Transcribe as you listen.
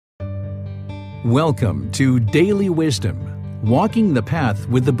Welcome to Daily Wisdom, Walking the Path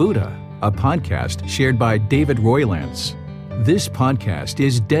with the Buddha, a podcast shared by David Roylance. This podcast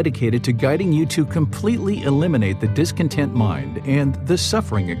is dedicated to guiding you to completely eliminate the discontent mind and the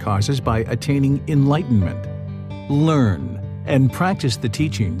suffering it causes by attaining enlightenment. Learn and practice the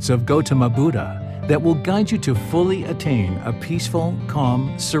teachings of Gautama Buddha that will guide you to fully attain a peaceful,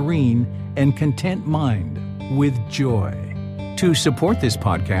 calm, serene, and content mind with joy. To support this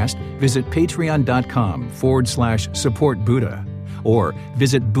podcast, visit patreon.com/support Buddha or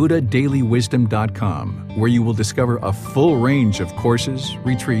visit buddhadailywisdom.com, where you will discover a full range of courses,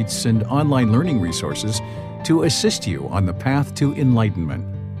 retreats, and online learning resources to assist you on the path to enlightenment.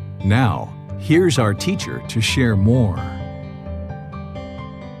 Now, here's our teacher to share more.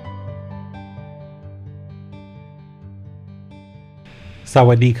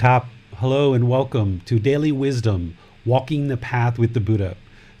 Sawadee Kap. Hello and welcome to Daily Wisdom, Walking the Path with the Buddha.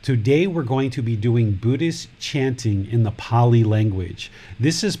 Today we're going to be doing Buddhist chanting in the Pali language.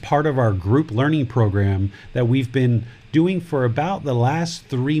 This is part of our group learning program that we've been doing for about the last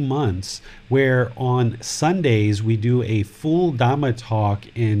 3 months, where on Sundays we do a full Dhamma talk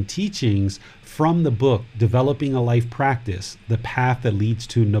and teachings from the book, Developing a Life Practice, The Path That Leads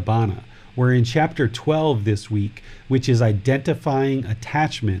to Nibbana. We're in chapter 12 this week, which is identifying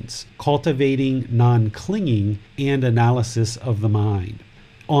attachments, cultivating non-clinging, and analysis of the mind.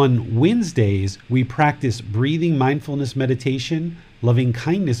 On Wednesdays, we practice breathing mindfulness meditation, loving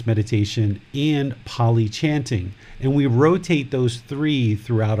kindness meditation, and Pali chanting. And we rotate those 3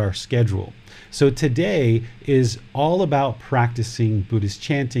 throughout our schedule. So today is all about practicing Buddhist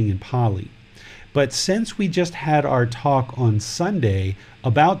chanting in Pali. But since we just had our talk on Sunday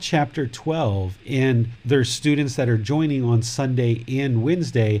about chapter 12, and there's students that are joining on Sunday and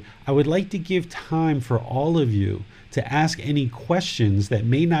Wednesday, I would like to give time for all of you to ask any questions that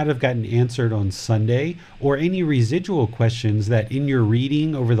may not have gotten answered on Sunday, or any residual questions that in your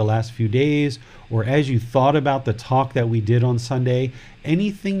reading over the last few days, or as you thought about the talk that we did on Sunday,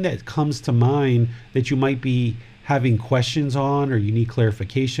 anything that comes to mind that you might be having questions on, or you need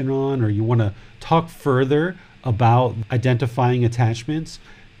clarification on, or you want to talk further about identifying attachments,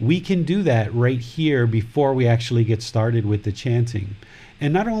 we can do that right here before we actually get started with the chanting.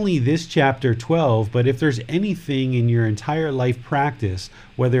 And not only this chapter 12, but if there's anything in your entire life practice,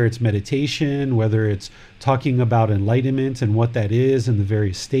 whether it's meditation, whether it's talking about enlightenment and what that is and the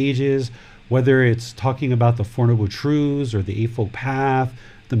various stages, whether it's talking about the Four Noble Truths or the Eightfold Path,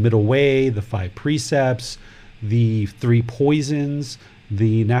 the Middle Way, the 5 precepts, the 3 poisons,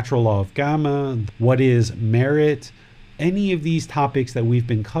 the natural law of Karma, what is merit, any of these topics that we've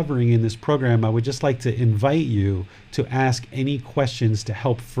been covering in this program, I would just like to invite you to ask any questions to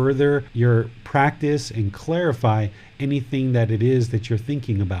help further your practice and clarify anything that it is that you're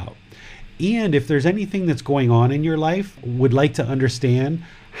thinking about. And if there's anything that's going on in your life, would like to understand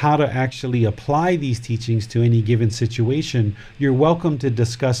how to actually apply these teachings to any given situation, you're welcome to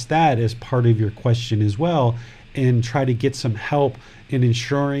discuss that as part of your question as well, and try to get some help in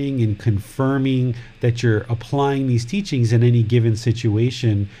ensuring and confirming that you're applying these teachings in any given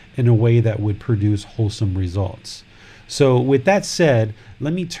situation in a way that would produce wholesome results. So with that said,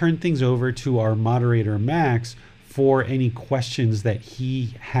 let me turn things over to our moderator, Max, for any questions that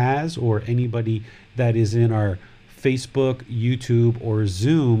he has, or anybody that is in our Facebook, YouTube, or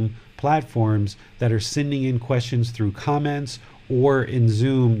Zoom platforms that are sending in questions through comments, or in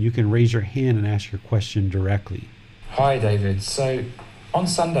Zoom, you can raise your hand and ask your question directly. Hi, David. So on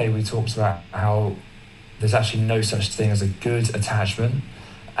Sunday, we talked about how there's actually no such thing as a good attachment,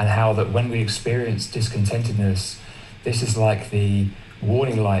 and how that when we experience discontentedness, this is like the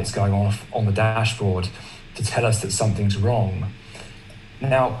warning lights going off on the dashboard to tell us that something's wrong.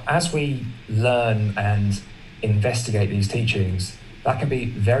 Now, as we learn and investigate these teachings, that can be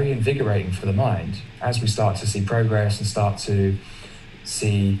very invigorating for the mind. As we start to see progress and start to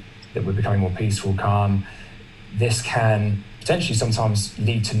see that we're becoming more peaceful, calm, this can potentially sometimes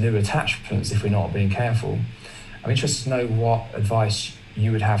lead to new attachments if we're not being careful. I'm interested to know what advice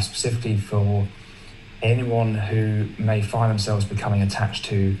you would have specifically for anyone who may find themselves becoming attached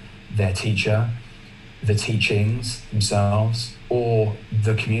to their teacher, the teachings themselves, or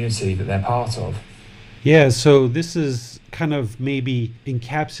the community that they're part of. Yeah, so this is kind of maybe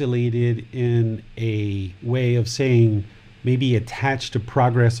encapsulated in a way of saying maybe attached to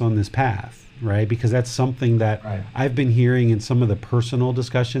progress on this path, right? Because that's something that I've been hearing in some of the personal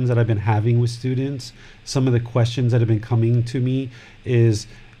discussions that I've been having with students. Some of the questions that have been coming to me is,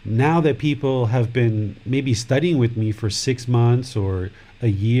 now that people have been maybe studying with me for 6 months or a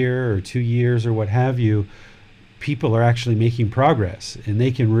year or 2 years or what have you, people are actually making progress and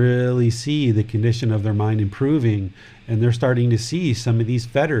they can really see the condition of their mind improving, and they're starting to see some of these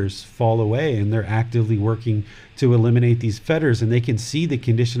fetters fall away, and they're actively working to eliminate these fetters, and they can see the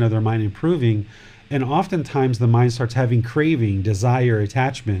condition of their mind improving. And oftentimes the mind starts having craving, desire,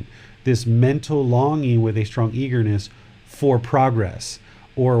 attachment, this mental longing with a strong eagerness for progress,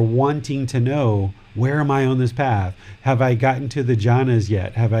 or wanting to know, where am I on this path? Have I gotten to the jhanas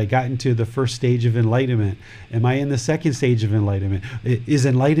yet? Have I gotten to the first stage of enlightenment? Am I in the second stage of enlightenment? Is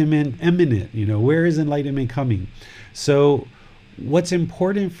enlightenment imminent? Where is enlightenment coming? So what's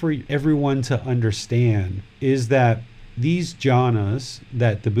important for everyone to understand is that these jhanas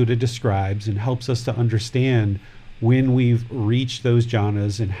that the Buddha describes and helps us to understand when we've reached those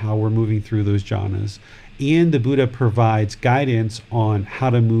jhanas and how we're moving through those jhanas. And the Buddha provides guidance on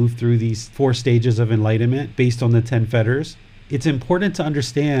how to move through these 4 stages of enlightenment based on the 10 fetters. It's important to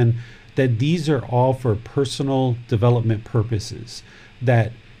understand that these are all for personal development purposes,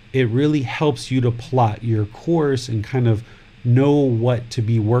 that it really helps you to plot your course and kind of know what to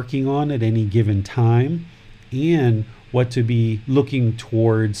be working on at any given time and what to be looking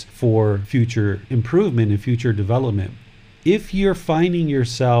towards for future improvement and future development. If you're finding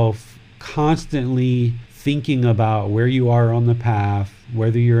yourself constantly thinking about where you are on the path,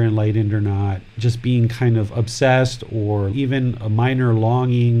 whether you're enlightened or not, just being kind of obsessed, or even a minor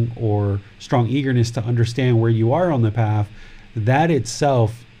longing or strong eagerness to understand where you are on the path, that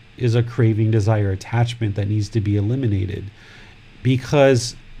itself is a craving, desire, attachment that needs to be eliminated,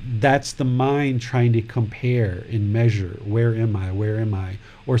 because that's the mind trying to compare and measure. Where am I? Where am I?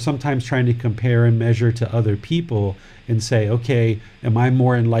 Or sometimes trying to compare and measure to other people and say, okay, am I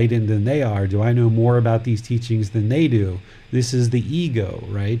more enlightened than they are? Do I know more about these teachings than they do? This is the ego,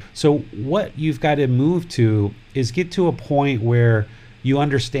 right? So what you've got to move to is get to a point where you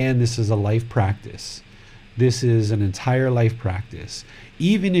understand this is a life practice. This is an entire life practice.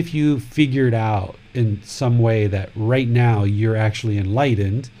 Even if you figured out in some way that right now you're actually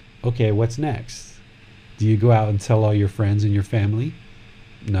enlightened, okay, what's next? Do you go out and tell all your friends and your family?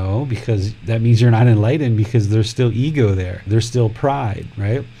 No, because that means you're not enlightened, because there's still ego there. There's still pride,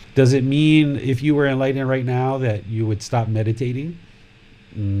 right? Does it mean if you were enlightened right now that you would stop meditating?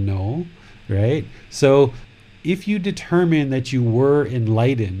 No, right? So if you determine that you were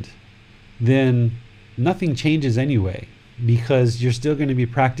enlightened, then nothing changes anyway, because you're still going to be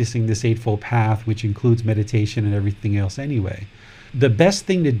practicing this Eightfold Path, which includes meditation and everything else anyway. The best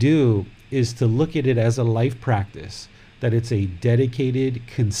thing to do is to look at it as a life practice, that it's a dedicated,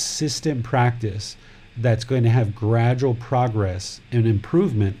 consistent practice that's going to have gradual progress and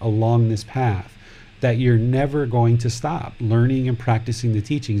improvement along this path, that you're never going to stop learning and practicing the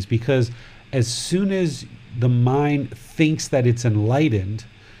teachings, because as soon as the mind thinks that it's enlightened,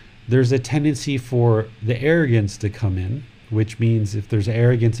 there's a tendency for the arrogance to come in, which means if there's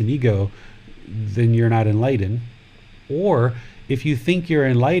arrogance and ego, then you're not enlightened. Or if you think you're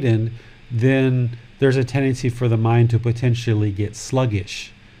enlightened, then there's a tendency for the mind to potentially get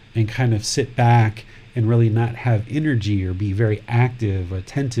sluggish and kind of sit back and really not have energy or be very active,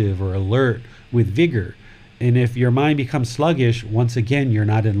 attentive, or alert with vigor. And if your mind becomes sluggish, once again, you're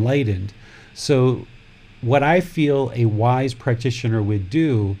not enlightened. So what I feel a wise practitioner would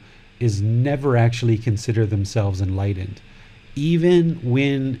do is never actually consider themselves enlightened. Even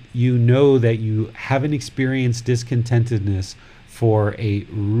when you know that you haven't experienced discontentedness for a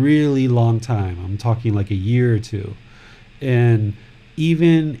really long time, I'm talking like a year or two, and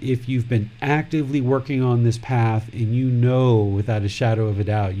even if you've been actively working on this path and you know without a shadow of a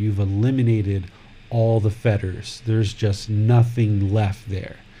doubt you've eliminated all the fetters, there's just nothing left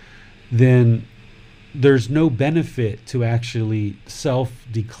there, then there's no benefit to actually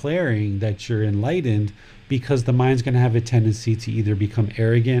self-declaring that you're enlightened, because the mind's going to have a tendency to either become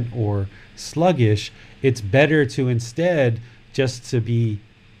arrogant or sluggish. It's better to instead just to be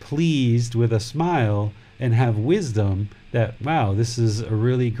pleased with a smile and have wisdom that, wow, this is a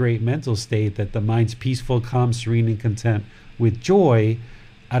really great mental state, that the mind's peaceful, calm, serene, and content with joy.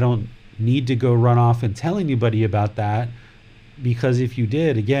 I don't need to go run off and tell anybody about that, because if you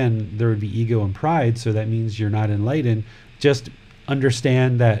did, again, there would be ego and pride, so that means you're not enlightened. Just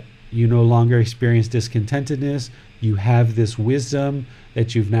understand that you no longer experience discontentedness. You have this wisdom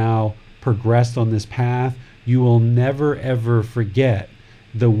that you've now progressed on this path. You will never, ever forget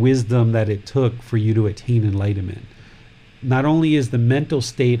the wisdom that it took for you to attain enlightenment. Not only is the mental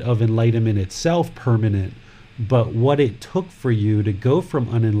state of enlightenment itself permanent, but what it took for you to go from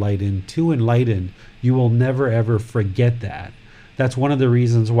unenlightened to enlightened, you will never, ever forget that. That's one of the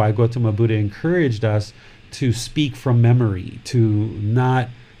reasons why Gautama Buddha encouraged us to speak from memory, to not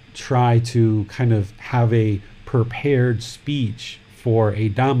try to kind of have a prepared speech for a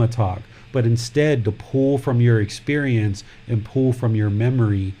Dhamma talk, but instead to pull from your experience and pull from your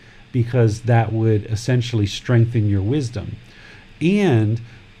memory, because that would essentially strengthen your wisdom. And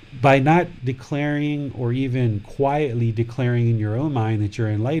by not declaring or even quietly declaring in your own mind that you're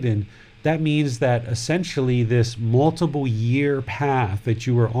enlightened, that means that essentially this multiple year path that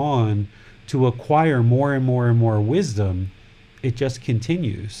you are on to acquire more and more and more wisdom, it just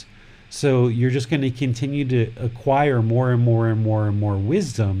continues. So you're just going to continue to acquire more and more and more and more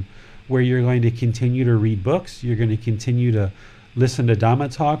wisdom, where you're going to continue to read books, you're going to continue to listen to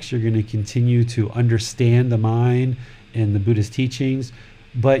Dhamma talks, you're going to continue to understand the mind and the Buddhist teachings,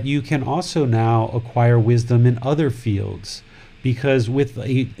 but you can also now acquire wisdom in other fields. Because with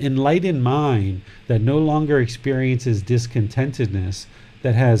an enlightened mind that no longer experiences discontentedness,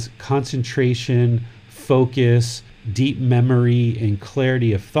 that has concentration, focus, deep memory, and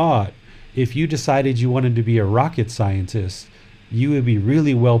clarity of thought, if you decided you wanted to be a rocket scientist, you would be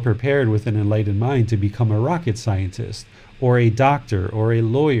really well prepared with an enlightened mind to become a rocket scientist, or a doctor, or a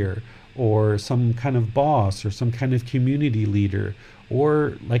lawyer, or some kind of boss, or some kind of community leader.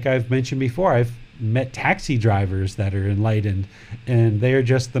 Or, like I've mentioned before, I've met taxi drivers that are enlightened, and they're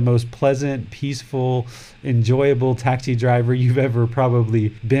just the most pleasant, peaceful, enjoyable taxi driver you've ever probably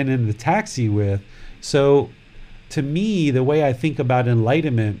been in the taxi with. So to me, the way I think about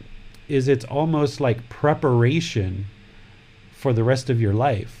enlightenment is it's almost like preparation for the rest of your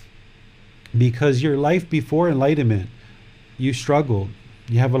life. Because your life before enlightenment, you struggled,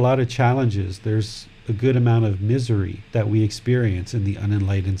 you have a lot of challenges, there's a good amount of misery that we experience in the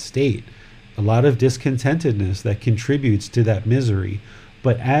unenlightened state, a lot of discontentedness that contributes to that misery.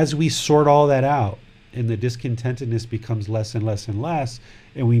 But as we sort all that out, and the discontentedness becomes less and less and less,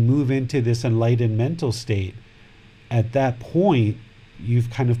 and we move into this enlightened mental state, at that point,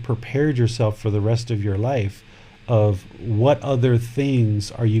 you've kind of prepared yourself for the rest of your life of what other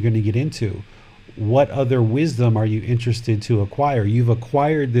things are you going to get into? What other wisdom are you interested to acquire? You've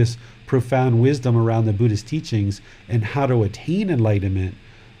acquired this profound wisdom around the Buddhist teachings and how to attain enlightenment,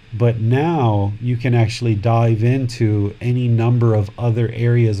 but now you can actually dive into any number of other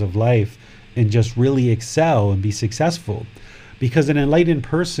areas of life and just really excel and be successful. Because an enlightened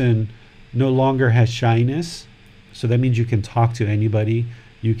person no longer has shyness. So that means you can talk to anybody,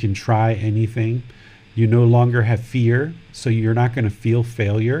 you can try anything. You no longer have fear, so you're not going to feel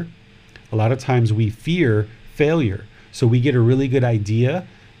failure. A lot of times we fear failure. So we get a really good idea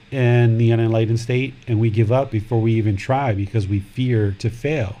in the unenlightened state and we give up before we even try because we fear to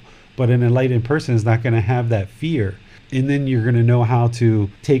fail. But an enlightened person is not going to have that fear. And then you're going to know how to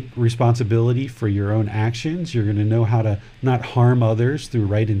take responsibility for your own actions. You're going to know how to not harm others through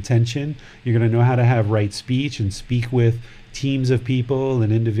right intention. You're going to know how to have right speech and speak with teams of people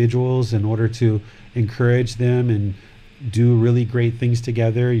and individuals in order to encourage them and do really great things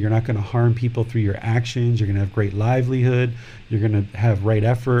together. You're not going to harm people through your actions. You're going to have great livelihood. You're going to have right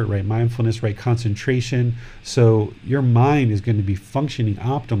effort, right mindfulness, right concentration. So your mind is going to be functioning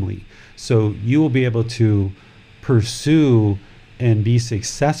optimally. So you will be able to pursue and be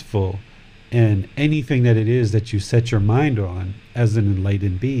successful in anything that it is that you set your mind on as an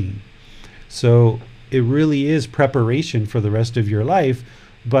enlightened being. So it really is preparation for the rest of your life.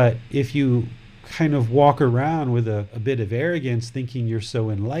 But if you kind of walk around with a bit of arrogance thinking you're so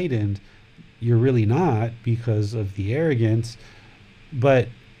enlightened, you're really not because of the arrogance. But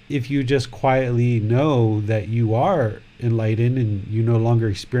if you just quietly know that you are enlightened and you no longer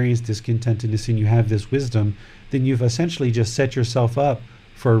experience discontentedness and you have this wisdom, then you've essentially just set yourself up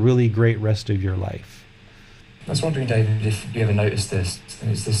for a really great rest of your life. I was wondering, David, if you ever noticed this,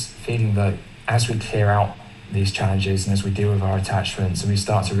 and it's this feeling that as we clear out these challenges and as we deal with our attachments and we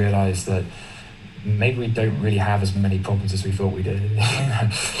start to realize that maybe we don't really have as many problems as we thought we did.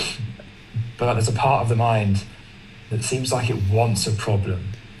 But there's a part of the mind that seems like it wants a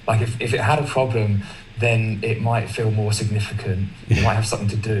problem. Like if it had a problem, then it might feel more significant. It might have something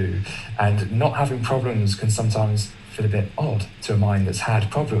to do. And not having problems can sometimes feel a bit odd to a mind that's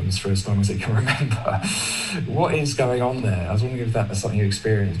had problems for as long as it can remember. What is going on there? I was wondering if that's something you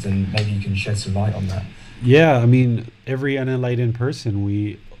experienced and maybe you can shed some light on that. Yeah, I mean, every unenlightened person,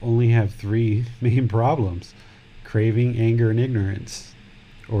 we only have three main problems: craving, anger, and ignorance,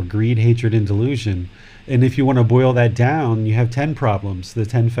 or greed, hatred, and delusion. And if you want to boil that down, you have 10 problems, the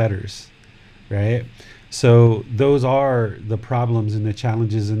 10 fetters, right? So those are the problems and the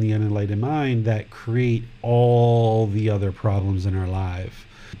challenges in the unenlightened mind that create all the other problems in our life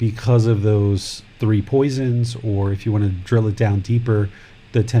because of those 3 poisons, or if you want to drill it down deeper,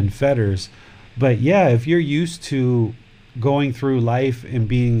 the 10 fetters. But yeah, if you're used to going through life and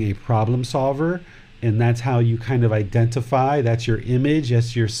being a problem solver, and that's how you kind of identify. That's your image,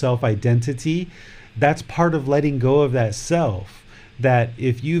 that's your self-identity. That's part of letting go of that self. That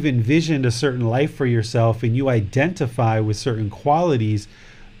if you've envisioned a certain life for yourself and you identify with certain qualities,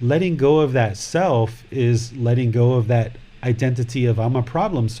 letting go of that self is letting go of that identity of I'm a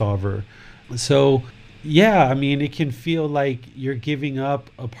problem solver. So yeah, I mean, it can feel like you're giving up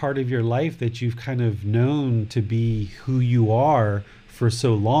a part of your life that you've kind of known to be who you are for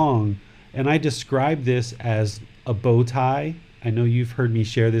so long. And I describe this as a bow tie. I know you've heard me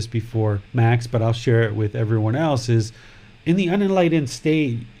share this before, Max, but I'll share it with everyone else. Is in the unenlightened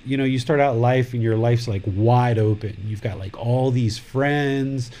state, you know, you start out life and your life's like wide open. You've got like all these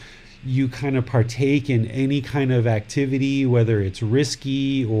friends. You kind of partake in any kind of activity, whether it's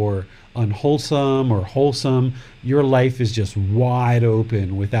risky or unwholesome or wholesome. Your life is just wide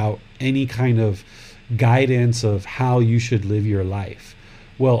open without any kind of guidance of how you should live your life.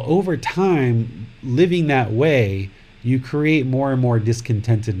 Well, over time, living that way, you create more and more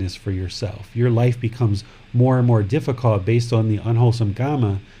discontentedness for yourself. Your life becomes more and more difficult based on the unwholesome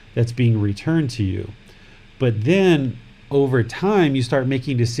karma that's being returned to you. But then over time, you start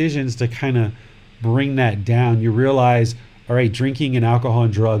making decisions to kind of bring that down. You realize, all right, drinking and alcohol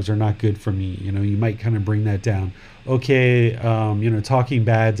and drugs are not good for me. You know, you might kind of bring that down. Okay, talking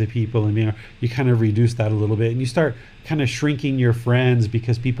bad to people, and you kind of reduce that a little bit, and you start kind of shrinking your friends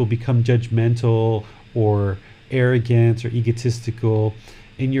because people become judgmental or arrogant or egotistical,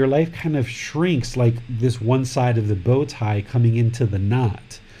 and your life kind of shrinks like this one side of the bow tie coming into the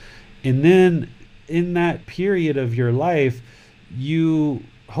knot. And then in that period of your life, you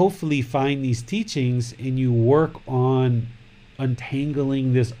hopefully find these teachings and you work on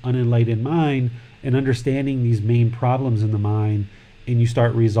untangling this unenlightened mind and understanding these main problems in the mind, and you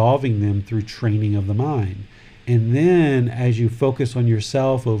start resolving them through training of the mind. And then as you focus on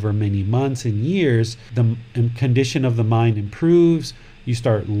yourself over many months and years, the condition of the mind improves. You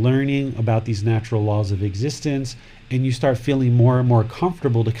start learning about these natural laws of existence, and you start feeling more and more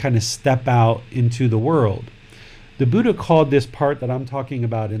comfortable to kind of step out into the world. The Buddha called this part that I'm talking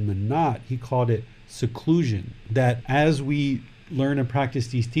about in the knot, he called it seclusion. That as we learn and practice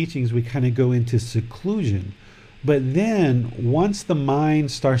these teachings, we kind of go into seclusion. But then once the mind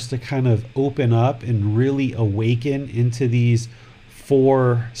starts to kind of open up and really awaken into these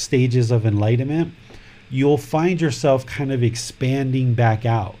 4 stages of enlightenment, you'll find yourself kind of expanding back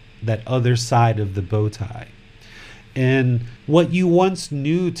out that other side of the bow tie. And what you once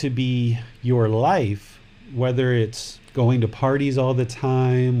knew to be your life, whether it's going to parties all the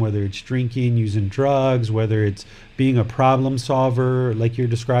time, whether it's drinking, using drugs, whether it's being a problem solver, like you're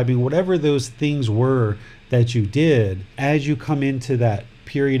describing, whatever those things were that you did, as you come into that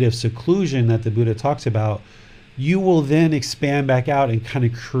period of seclusion that the Buddha talks about, you will then expand back out and kind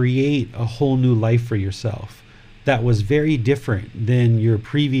of create a whole new life for yourself that was very different than your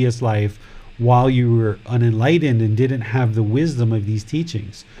previous life while you were unenlightened and didn't have the wisdom of these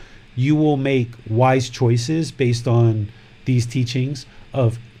teachings. You will make wise choices based on these teachings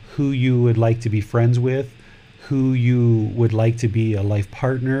of who you would like to be friends with, who you would like to be a life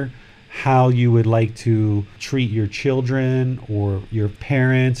partner, how you would like to treat your children or your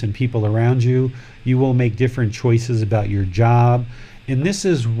parents and people around you. You will make different choices about your job. And this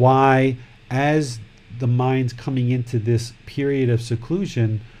is why, as the mind's coming into this period of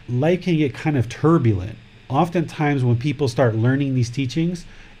seclusion, life can get kind of turbulent. Oftentimes when people start learning these teachings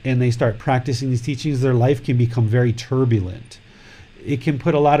and they start practicing these teachings, their life can become very turbulent. It can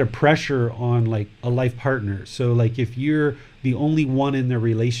put a lot of pressure on like a life partner. So like if you're the only one in the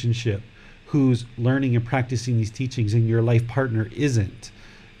relationship who's learning and practicing these teachings and your life partner isn't,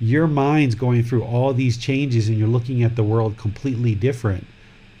 your mind's going through all these changes and you're looking at the world completely different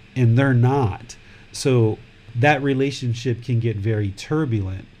and they're not. So that relationship can get very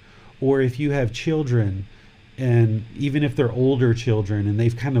turbulent. Or if you have children, and even if they're older children and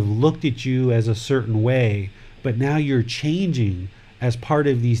they've kind of looked at you as a certain way, but now you're changing as part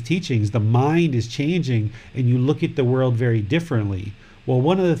of these teachings, the mind is changing and you look at the world very differently. Well,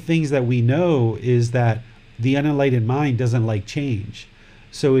 one of the things that we know is that the unenlightened mind doesn't like change.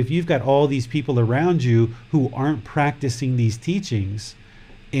 So if you've got all these people around you who aren't practicing these teachings,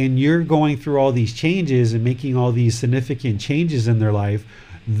 and you're going through all these changes and making all these significant changes in their life,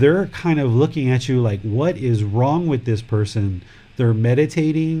 they're kind of looking at you like, what is wrong with this person? They're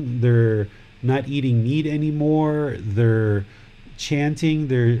meditating, they're not eating meat anymore, they're chanting,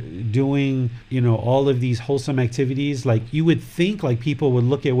 they're doing, all of these wholesome activities. Like you would think like people would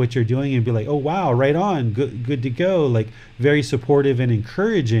look at what you're doing and be like, oh wow, right on, good to go, like very supportive and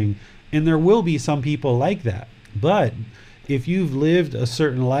encouraging. And there will be some people like that. But if you've lived a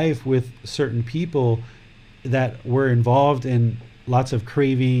certain life with certain people that were involved in lots of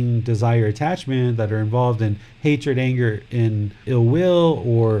craving, desire, attachment, that are involved in hatred, anger, and ill will,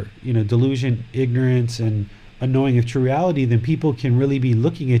 or delusion, ignorance, and unknowing of true reality, then people can really be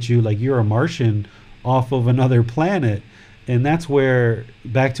looking at you like you're a Martian off of another planet. And that's where,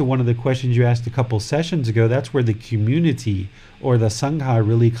 back to one of the questions you asked a couple sessions ago, that's where the community or the Sangha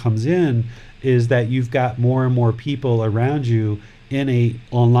really comes in, is that you've got more and more people around you in a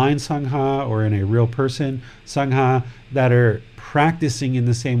online Sangha or in a real person Sangha that are practicing in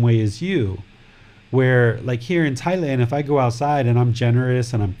the same way as you. Where, like here in Thailand, if I go outside and I'm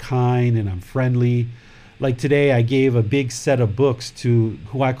generous and I'm kind and I'm friendly, like today I gave a big set of books to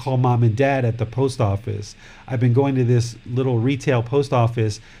who I call mom and dad at the post office. I've been going to this little retail post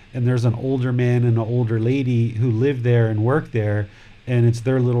office, and there's an older man and an older lady who live there and work there, and it's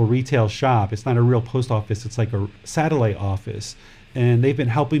their little retail shop. It's not a real post office, it's like a satellite office. And they've been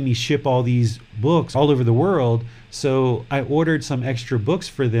helping me ship all these books all over the world. So I ordered some extra books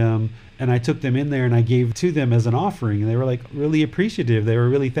for them, and I took them in there and I gave to them as an offering. And they were like really appreciative. They were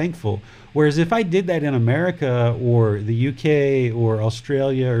really thankful. Whereas if I did that in America or the UK or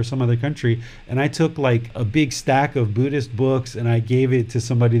Australia or some other country, and I took like a big stack of Buddhist books and I gave it to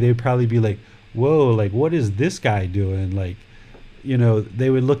somebody, they'd probably be like, whoa, like what is this guy doing? Like, they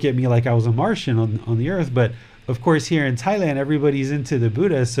would look at me like I was a Martian on the earth. But of course, here in Thailand, everybody's into the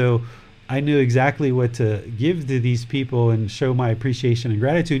Buddha. So I knew exactly what to give to these people and show my appreciation and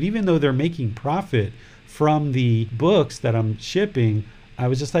gratitude. Even though they're making profit from the books that I'm shipping, I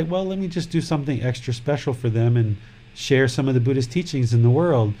was just like, well, let me just do something extra special for them and share some of the Buddhist teachings in the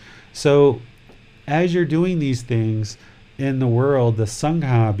world. So as you're doing these things in the world, the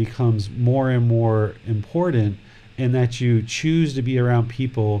Sangha becomes more and more important, in that you choose to be around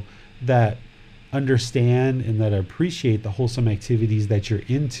people that understand and that appreciate the wholesome activities that you're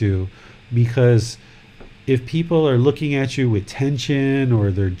into. Because if people are looking at you with tension,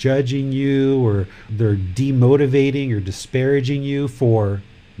 or they're judging you, or they're demotivating or disparaging you for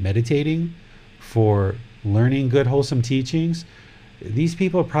meditating, for learning good wholesome teachings, these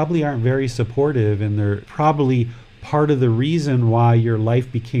people probably aren't very supportive, and they're probably part of the reason why your life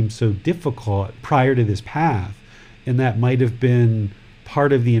became so difficult prior to this path. And that might have been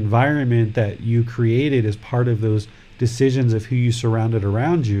part of the environment that you created as part of those decisions of who you surrounded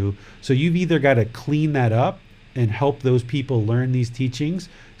around you. So you've either got to clean that up and help those people learn these teachings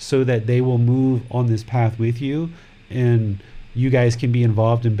so that they will move on this path with you, and you guys can be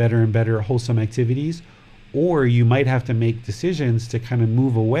involved in better and better wholesome activities. Or you might have to make decisions to kind of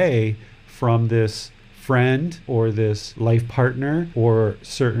move away from this friend or this life partner or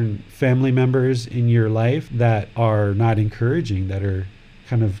certain family members in your life that are not encouraging, that are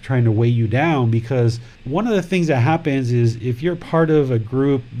kind of trying to weigh you down. Because one of the things that happens is, if you're part of a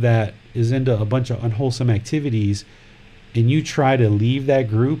group that is into a bunch of unwholesome activities and you try to leave that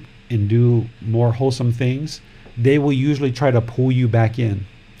group and do more wholesome things, they will usually try to pull you back in.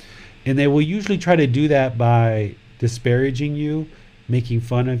 And they will usually try to do that by disparaging you, making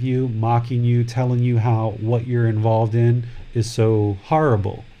fun of you, mocking you, telling you how what you're involved in is so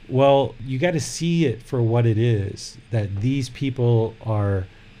horrible. Well, you got to see it for what it is, that these people are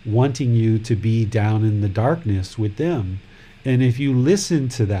wanting you to be down in the darkness with them. And if you listen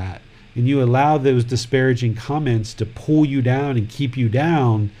to that and you allow those disparaging comments to pull you down and keep you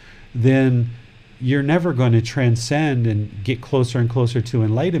down, then you're never going to transcend and get closer and closer to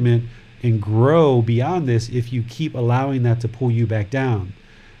enlightenment and grow beyond this if you keep allowing that to pull you back down.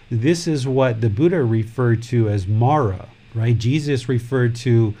 This is what the Buddha referred to as Mara, right? Jesus referred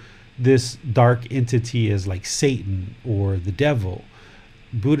to this dark entity as like Satan or the devil.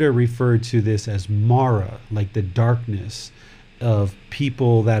 Buddha referred to this as Mara, like the darkness of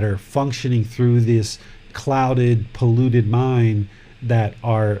people that are functioning through this clouded, polluted mind that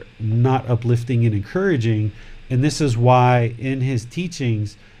are not uplifting and encouraging. And this is why in his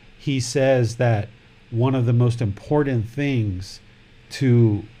teachings, he says that one of the most important things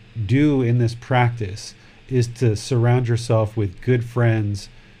to do in this practice is to surround yourself with good friends,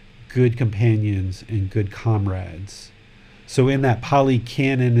 good companions, and good comrades. So in that Pali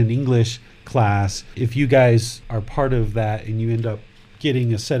Canon and English class, if you guys are part of that and you end up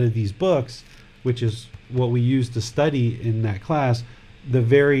getting a set of these books, which is what we use to study in that class, the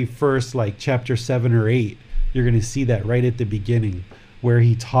very first like chapter 7 or 8, you're going to see that right at the beginning, where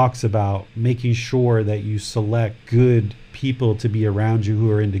he talks about making sure that you select good people to be around you who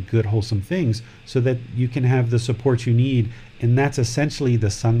are into good wholesome things so that you can have the support you need. And that's essentially the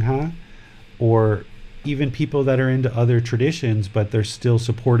Sangha, or even people that are into other traditions but they're still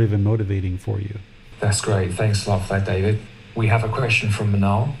supportive and motivating for you. That's great. Thanks a lot for that, David. We have a question from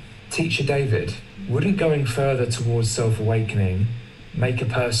Manal. Teacher David, wouldn't going further towards self-awakening make a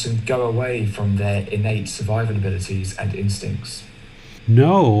person go away from their innate survival abilities and instincts?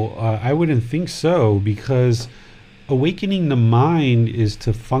 No, I wouldn't think so, because awakening the mind is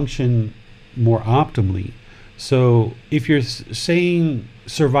to function more optimally. So if you're saying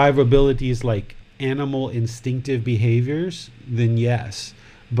survivability is like animal instinctive behaviors, then yes.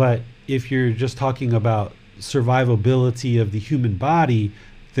 But if you're just talking about survivability of the human body,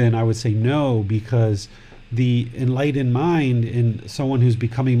 then I would say no, because the enlightened mind and someone who's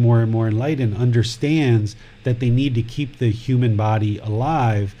becoming more and more enlightened understands that they need to keep the human body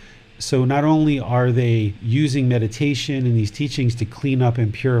alive. So not only are they using meditation and these teachings to clean up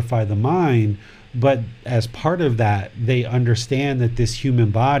and purify the mind, but as part of that, they understand that this human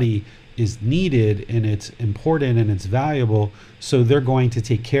body is needed and it's important and it's valuable, so they're going to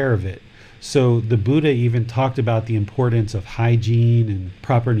take care of it. So the Buddha even talked about the importance of hygiene and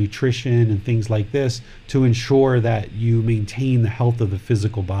proper nutrition and things like this to ensure that you maintain the health of the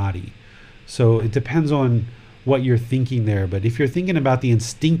physical body. So it depends on what you're thinking there. But if you're thinking about the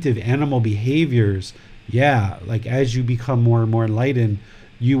instinctive animal behaviors, yeah, like as you become more and more enlightened,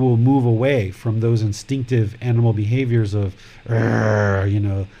 you will move away from those instinctive animal behaviors of,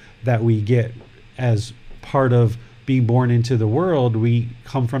 that we get as part of being born into the world. We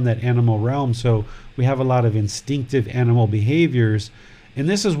come from that animal realm, so we have a lot of instinctive animal behaviors. And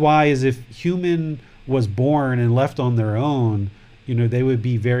this is why, as if human was born and left on their own, they would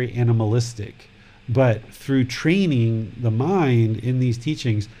be very animalistic. But through training the mind in these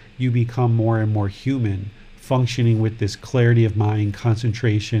teachings, you become more and more human, functioning with this clarity of mind,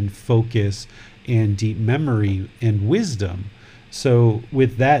 concentration, focus, and deep memory and wisdom. So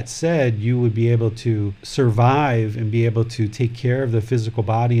with that said, you would be able to survive and be able to take care of the physical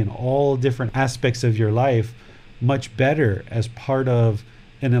body and all different aspects of your life much better as part of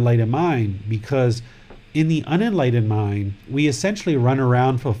an enlightened mind. Because in the unenlightened mind, we essentially run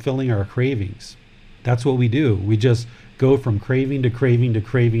around fulfilling our cravings. That's what we do. We just go from craving to craving to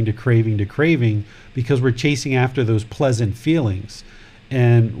craving to craving to craving because we're chasing after those pleasant feelings.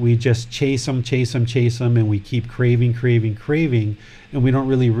 And we just chase them, and we keep craving, and we don't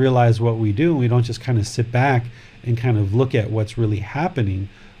really realize what we do. We don't just kind of sit back and kind of look at what's really happening.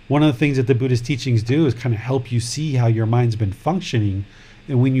 One of the things that the Buddhist teachings do is kind of help you see how your mind's been functioning.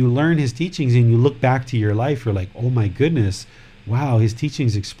 And when you learn his teachings and you look back to your life, you're like, oh my goodness, wow, his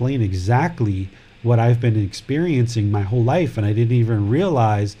teachings explain exactly what I've been experiencing my whole life, and I didn't even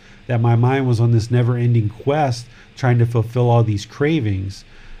realize that my mind was on this never-ending quest trying to fulfill all these cravings.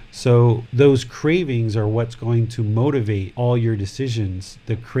 So those cravings are what's going to motivate all your decisions.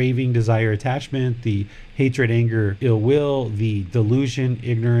 The craving, desire, attachment, the hatred, anger, ill will, the delusion,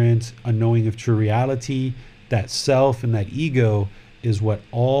 ignorance, unknowing of true reality, that self and that ego is what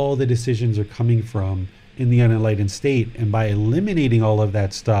all the decisions are coming from in the unenlightened state. And by eliminating all of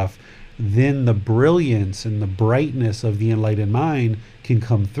that stuff, then the brilliance and the brightness of the enlightened mind can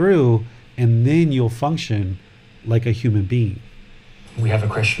come through, and then you'll function like a human being. We have a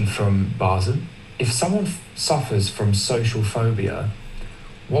question from Barzan. If someone suffers from social phobia,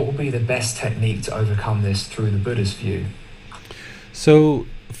 what would be the best technique to overcome this through the Buddhist view? So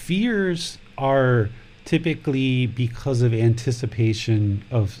fears are typically because of anticipation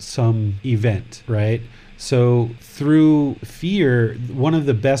of some event, right? So through fear, one of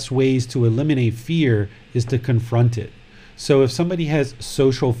the best ways to eliminate fear is to confront it. So if somebody has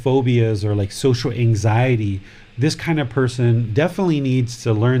social phobias or like social anxiety, this kind of person definitely needs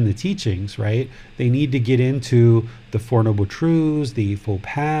to learn the teachings, right? They need to get into the Four Noble Truths, the Eightfold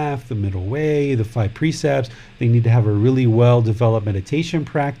Path, the Middle Way, the 5 Precepts. They need to have a really well-developed meditation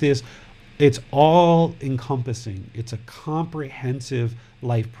practice. It's all encompassing. It's a comprehensive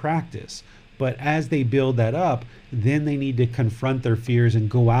life practice. But as they build that up, then they need to confront their fears and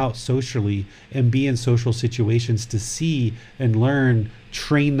go out socially and be in social situations to see and learn,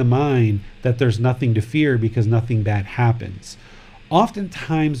 train the mind that there's nothing to fear because nothing bad happens.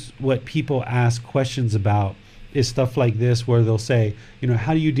 Oftentimes, what people ask questions about is stuff like this, where they'll say,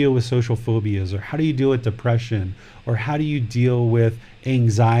 how do you deal with social phobias? Or how do you deal with depression? Or how do you deal with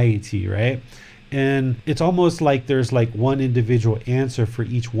anxiety, right? And it's almost like there's like one individual answer for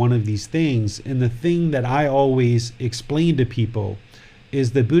each one of these things. And the thing that I always explain to people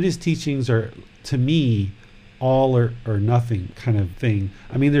is the Buddhist teachings are, to me, all or nothing kind of thing.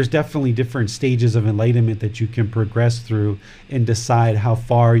 I mean, there's definitely different stages of enlightenment that you can progress through and decide how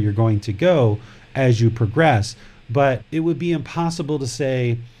far you're going to go as you progress. But it would be impossible to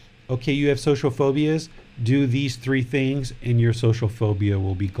say, okay, you have social phobias, do these 3 things and your social phobia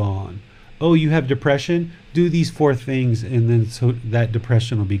will be gone. Oh, you have depression? Do these 4 things, and then so that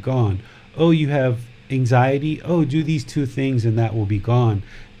depression will be gone. Oh, you have anxiety? Oh, do these 2 things, and that will be gone.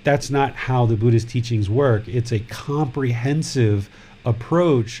 That's not how the Buddhist teachings work. It's a comprehensive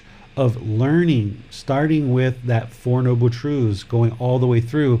approach of learning, starting with that 4 Noble Truths, going all the way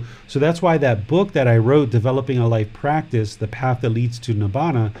through. So that's why that book that I wrote, Developing a Life Practice, The Path That Leads to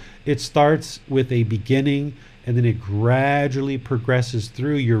Nibbana, it starts with a beginning, and then it gradually progresses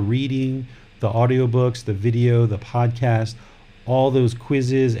through. You're reading the audiobooks, the video, the podcast, all those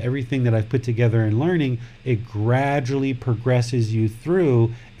quizzes, everything that I've put together in learning, it gradually progresses you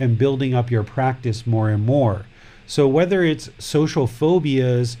through and building up your practice more and more. So whether it's social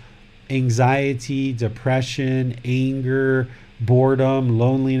phobias, anxiety, depression, anger, boredom,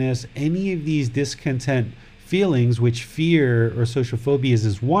 loneliness, any of these discontent feelings, which fear or social phobias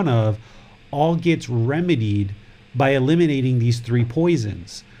is one of, all gets remedied by eliminating these 3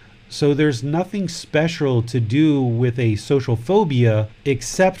 poisons. So there's nothing special to do with a social phobia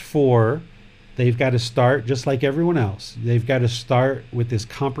except for they've got to start just like everyone else. They've got to start with this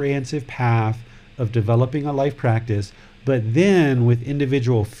comprehensive path of developing a life practice. But then with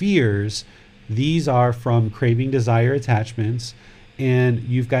individual fears, these are from craving, desire, attachments, and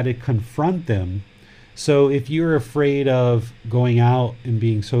you've got to confront them. So if you're afraid of going out and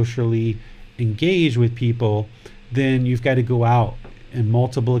being socially engaged with people, then you've got to go out in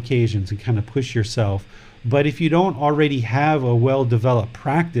multiple occasions and kind of push yourself. But if you don't already have a well-developed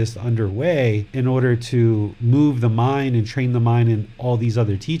practice underway in order to move the mind and train the mind in all these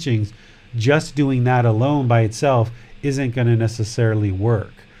other teachings, just doing that alone by itself isn't going to necessarily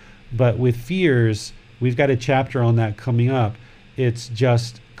work. But with fears, we've got a chapter on that coming up. It's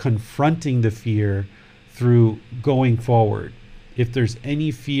just confronting the fear through going forward. If there's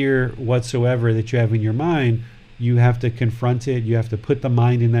any fear whatsoever that you have in your mind, you have to confront it. You have to put the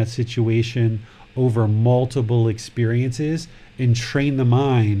mind in that situation over multiple experiences and train the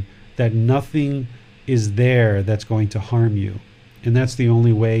mind that nothing is there that's going to harm you. And that's the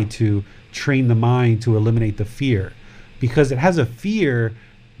only way to train the mind to eliminate the fear, because it has a fear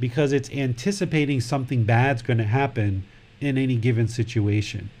because it's anticipating something bad's going to happen in any given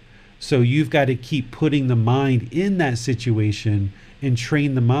situation. So you've got to keep putting the mind in that situation and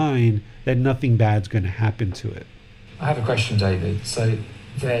train the mind that nothing bad's going to happen to it. I have a question, David. So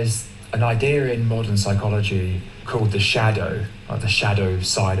there's an idea in modern psychology called the shadow, like the shadow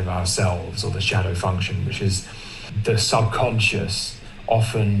side of ourselves, or the shadow function, which is the subconscious,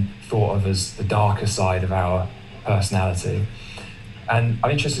 often thought of as the darker side of our personality. And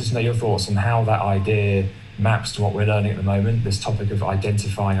I'm interested to know your thoughts on how that idea maps to what we're learning at the moment, this topic of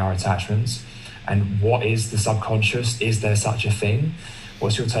identifying our attachments, and what is the subconscious? Is there such a thing?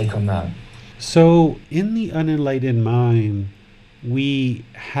 What's your take on that? So in the unenlightened mind, we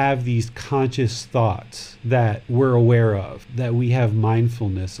have these conscious thoughts that we're aware of, that we have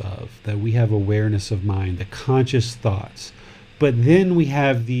mindfulness of, that we have awareness of mind, the conscious thoughts. But then we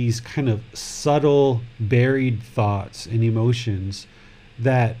have these kind of subtle, buried thoughts and emotions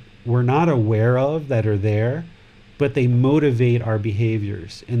that we're not aware of, that are there, but they motivate our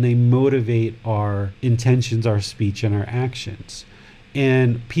behaviors and they motivate our intentions, our speech, and our actions.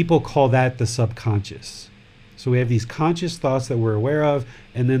 And people call that the subconscious. So we have these conscious thoughts that we're aware of,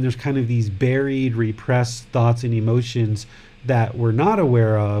 and then there's kind of these buried, repressed thoughts and emotions that we're not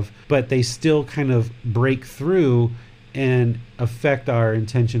aware of, but they still kind of break through and affect our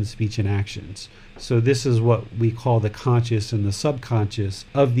intention, speech, and actions. So this is what we call the conscious and the subconscious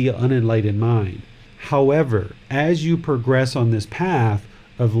of the unenlightened mind. However, as you progress on this path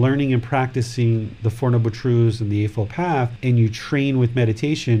of learning and practicing the Four Noble Truths and the Eightfold Path, and you train with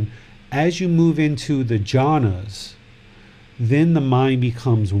meditation, as you move into the jhanas, then the mind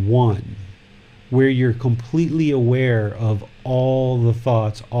becomes one, where you're completely aware of all the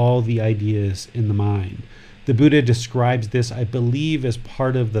thoughts, all the ideas in the mind. The Buddha describes this, I believe, as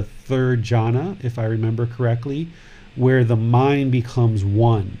part of the third jhana, if I remember correctly, where the mind becomes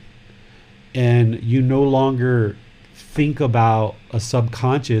one. And you no longer think about a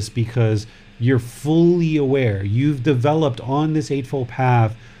subconscious because you're fully aware. You've developed on this Eightfold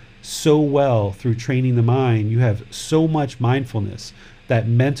Path so well through training the mind. You have so much mindfulness. That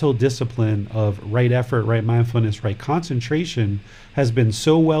mental discipline of right effort, right mindfulness, right concentration has been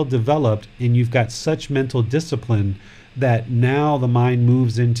so well developed, and you've got such mental discipline that now the mind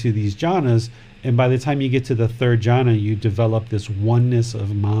moves into these jhanas, and by the time you get to the third jhana, you develop this oneness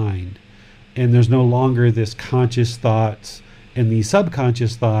of mind. And there's no longer this conscious thoughts and these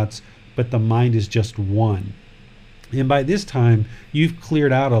subconscious thoughts, but the mind is just one. And by this time, you've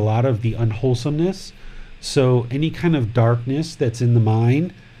cleared out a lot of the unwholesomeness. So any kind of darkness that's in the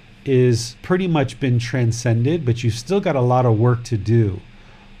mind, is pretty much been transcended, but you've still got a lot of work to do.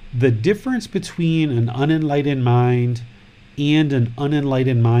 The difference between an unenlightened mind and an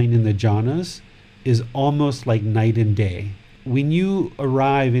unenlightened mind in the jhanas is almost like night and day. When you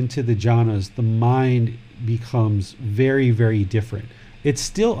arrive into the jhanas, the mind becomes very, very different. It's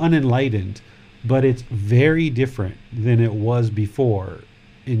still unenlightened, but it's very different than it was before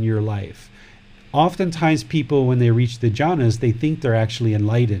in your life. Oftentimes people, when they reach the jhanas, they think they're actually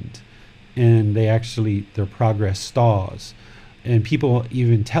enlightened, and their progress stalls. And people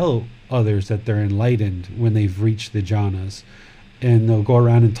even tell others that they're enlightened when they've reached the jhanas. And they'll go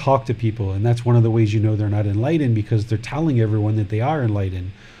around and talk to people. And that's one of the ways you know they're not enlightened, because they're telling everyone that they are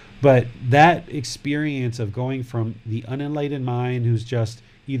enlightened. But that experience of going from the unenlightened mind, who's just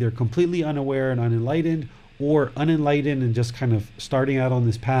either completely unaware and unenlightened, or unenlightened and just kind of starting out on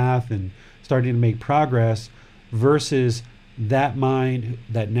this path and starting to make progress, versus that mind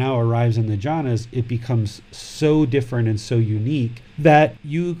that now arrives in the jhanas, it becomes so different and so unique that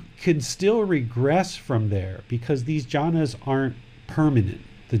you can still regress from there, because these jhanas aren't permanent.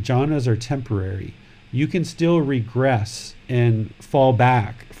 The jhanas are temporary. You can still regress and fall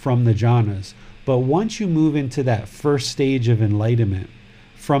back from the jhanas. But once you move into that first stage of enlightenment,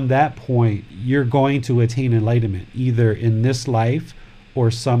 from that point, you're going to attain enlightenment, either in this life or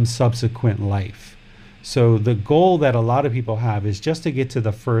some subsequent life. So the goal that a lot of people have is just to get to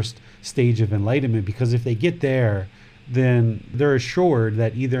the first stage of enlightenment, because if they get there, then they're assured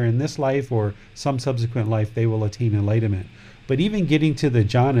that either in this life or some subsequent life, they will attain enlightenment. But even getting to the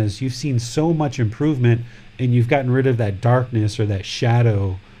jhanas, you've seen so much improvement, and you've gotten rid of that darkness or that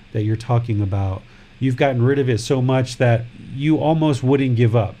shadow that you're talking about. You've gotten rid of it so much that you almost wouldn't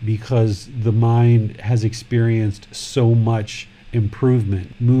give up, because the mind has experienced so much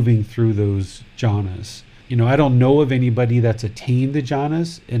improvement moving through those jhanas. I don't know of anybody that's attained the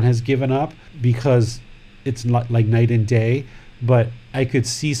jhanas and has given up, because it's not like night and day, but I could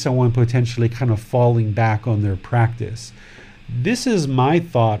see someone potentially kind of falling back on their practice. This is my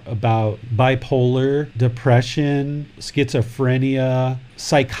thought about bipolar, depression, schizophrenia,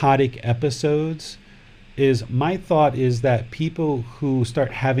 psychotic episodes. My thought is that people who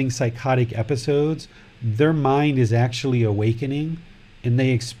start having psychotic episodes, their mind is actually awakening, and they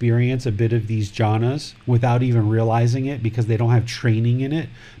experience a bit of these jhanas without even realizing it, because they don't have training in it.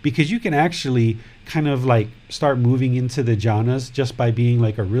 Because you can actually kind of like start moving into the jhanas just by being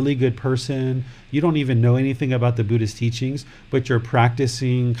like a really good person. You don't even know anything about the Buddhist teachings, but you're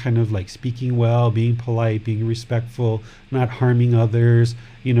practicing kind of like speaking well, being polite, being respectful, not harming others,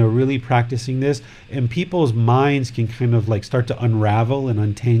 really practicing this. And people's minds can kind of like start to unravel and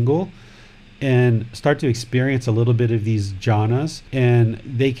untangle and start to experience a little bit of these jhanas, and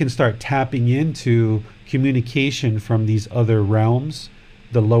they can start tapping into communication from these other realms,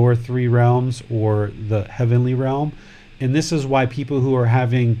 the lower three realms or the heavenly realm. And this is why people who are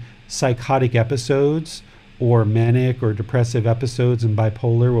having psychotic episodes or manic or depressive episodes and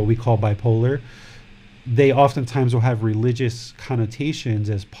bipolar, what we call bipolar, they oftentimes will have religious connotations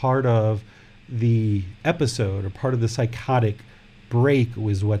as part of the episode or part of the psychotic break,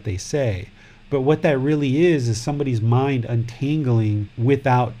 was what they say. But what that really is somebody's mind untangling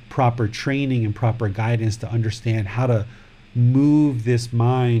without proper training and proper guidance to understand how to move this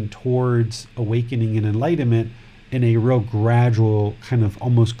mind towards awakening and enlightenment in a real gradual, kind of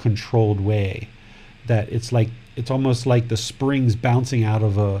almost controlled way. That it's almost like the springs bouncing out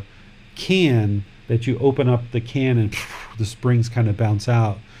of a can, that you open up the can and the springs kind of bounce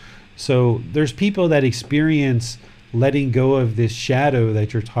out. So there's people that experience letting go of this shadow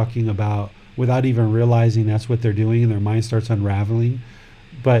that you're talking about without even realizing that's what they're doing, and their mind starts unraveling.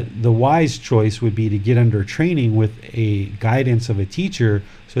 But the wise choice would be to get under training with a guidance of a teacher,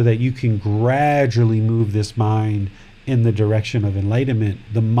 so that you can gradually move this mind in the direction of enlightenment.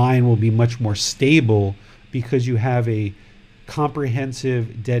 The mind will be much more stable, because you have a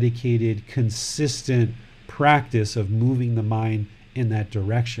comprehensive, dedicated, consistent practice of moving the mind in that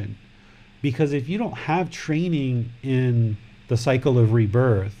direction. Because if you don't have training in the cycle of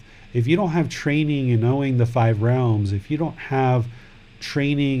rebirth, if you don't have training in knowing the 5 realms, if you don't have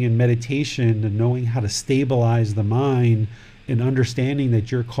training in meditation and knowing how to stabilize the mind and understanding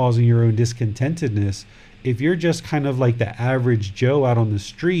that you're causing your own discontentedness, if you're just kind of like the average Joe out on the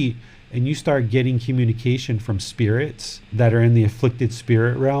street and you start getting communication from spirits that are in the afflicted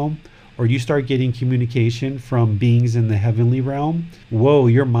spirit realm, or you start getting communication from beings in the heavenly realm, whoa,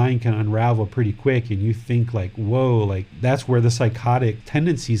 your mind can unravel pretty quick, and you think like, whoa, like that's where the psychotic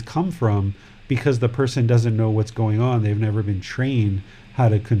tendencies come from, because the person doesn't know what's going on. They've never been trained how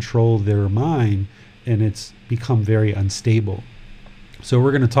to control their mind, and it's become very unstable. So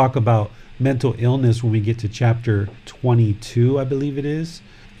we're going to talk about mental illness when we get to chapter 22, I believe it is.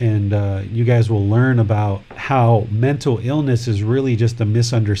 And you guys will learn about how mental illness is really just a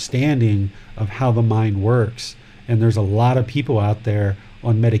misunderstanding of how the mind works. And there's a lot of people out there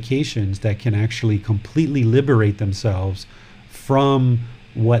on medications that can actually completely liberate themselves from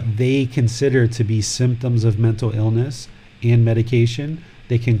what they consider to be symptoms of mental illness and medication.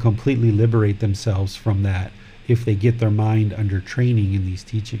 They can completely liberate themselves from that if they get their mind under training in these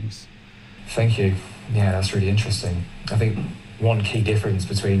teachings. Thank you. Yeah, that's really interesting. I think one key difference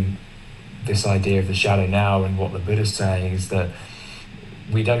between this idea of the shadow now and what the Buddha's saying is that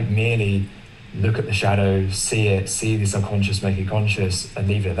we don't merely look at the shadow, see it, see the subconscious, make it conscious, and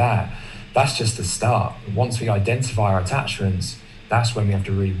leave it at that. That's just the start. Once we identify our attachments, that's when we have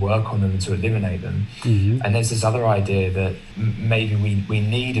to really work on them to eliminate them. Mm-hmm. And there's this other idea that maybe we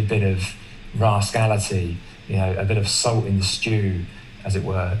need a bit of rascality, a bit of salt in the stew, as it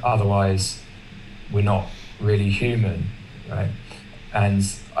were. Otherwise, we're not really human, right? And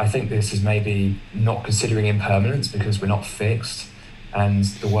I think this is maybe not considering impermanence because we're not fixed and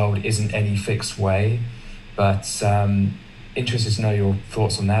the world isn't any fixed way. But interested to know your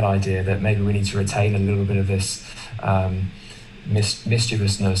thoughts on that idea, that maybe we need to retain a little bit of this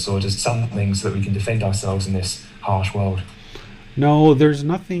mischievousness or just something so that we can defend ourselves in this harsh world. No, there's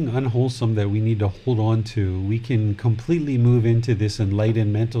nothing unwholesome that we need to hold on to. We can completely move into this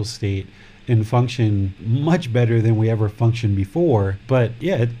enlightened mental state and function much better than we ever functioned before. But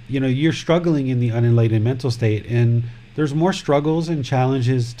yeah, you're struggling in the unenlightened mental state, and there's more struggles and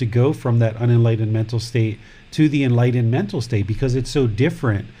challenges to go from that unenlightened mental state to the enlightened mental state because it's so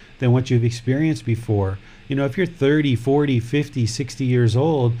different than what you've experienced before. If you're 30, 40, 50, 60 years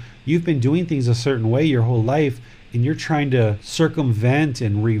old, you've been doing things a certain way your whole life, and you're trying to circumvent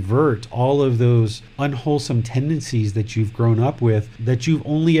and revert all of those unwholesome tendencies that you've grown up with, that you've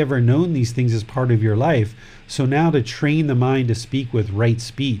only ever known these things as part of your life. So now to train the mind to speak with right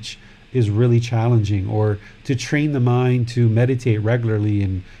speech is really challenging, or to train the mind to meditate regularly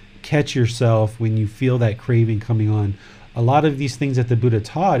and catch yourself when you feel that craving coming on. A lot of these things that the Buddha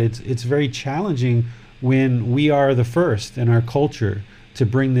taught, it's very challenging when we are the first in our culture to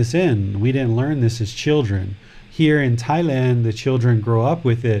bring this in. We didn't learn this as children. Here in Thailand, the children grow up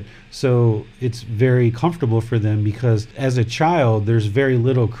with it, so it's very comfortable for them because as a child, there's very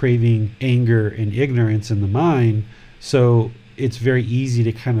little craving, anger, and ignorance in the mind. So it's very easy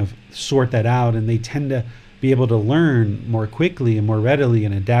to kind of sort that out, and they tend to be able to learn more quickly and more readily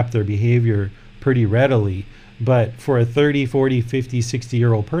and adapt their behavior pretty readily. But for a 30, 40, 50,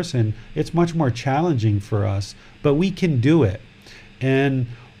 60-year-old person, it's much more challenging for us, but we can do it. And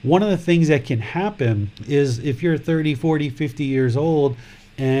one of the things that can happen is if you're 30, 40, 50 years old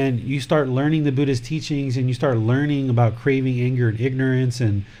and you start learning the Buddha's teachings and you start learning about craving, anger, and ignorance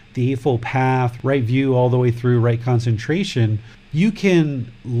and the Eightfold Path, right view all the way through right concentration, you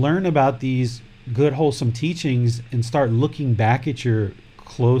can learn about these good, wholesome teachings and start looking back at your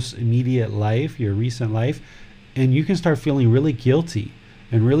close, immediate life, your recent life, and you can start feeling really guilty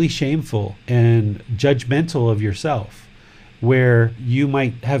and really shameful and judgmental of yourself, where you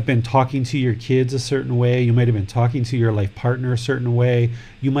might have been talking to your kids a certain way, you might have been talking to your life partner a certain way,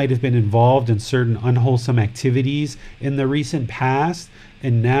 you might have been involved in certain unwholesome activities in the recent past,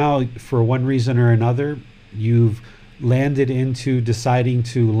 and now for one reason or another, you've landed into deciding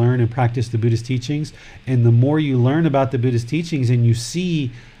to learn and practice the Buddhist teachings. And the more you learn about the Buddhist teachings and you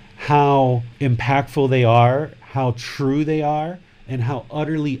see how impactful they are, how true they are, and how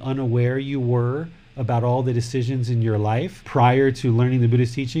utterly unaware you were about all the decisions in your life prior to learning the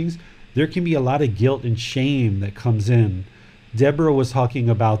Buddhist teachings, there can be a lot of guilt and shame that comes in. Deborah was talking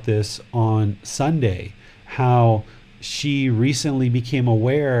about this on Sunday, how she recently became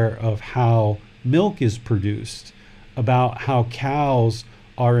aware of how milk is produced, about how cows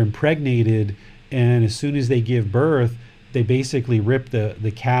are impregnated, and as soon as they give birth, they basically rip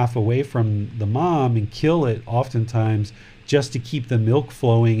the calf away from the mom and kill it oftentimes just to keep the milk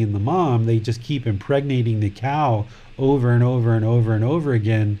flowing in the mom. They just keep impregnating the cow over and over and over and over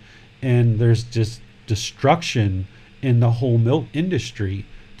again, and there's just destruction in the whole milk industry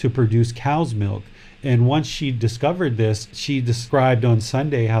to produce cow's milk. And once she discovered this, she described on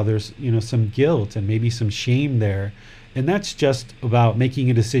Sunday how there's some guilt and maybe some shame there, and that's just about making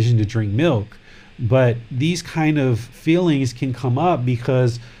a decision to drink milk. But these kind of feelings can come up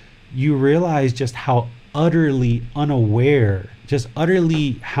because you realize just how utterly unaware, just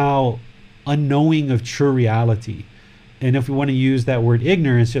utterly how unknowing of true reality. And if we want to use that word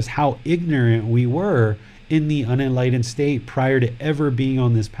ignorance, just how ignorant we were in the unenlightened state prior to ever being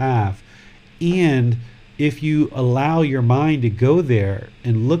on this path. And if you allow your mind to go there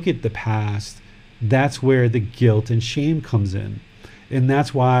and look at the past, that's where the guilt and shame comes in. And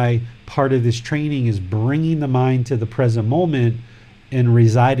that's why part of this training is bringing the mind to the present moment and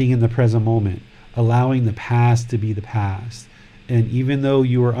residing in the present moment, allowing the past to be the past. And even though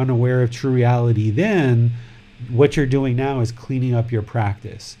you were unaware of true reality then, what you're doing now is cleaning up your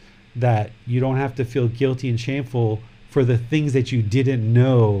practice, that you don't have to feel guilty and shameful for the things that you didn't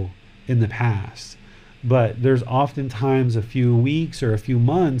know in the past. But there's oftentimes a few weeks or a few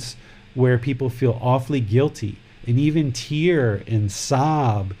months where people feel awfully guilty and even tear and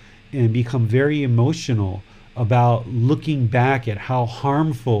sob and become very emotional about looking back at how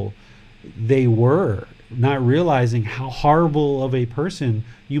harmful they were, not realizing how horrible of a person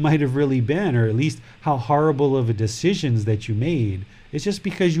you might have really been, or at least how horrible of a decisions that you made. It's just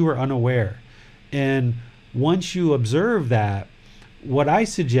because you were unaware. And once you observe that, what I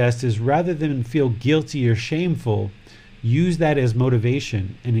suggest is, rather than feel guilty or shameful, use that as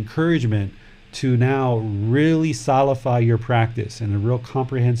motivation and encouragement to now really solidify your practice in a real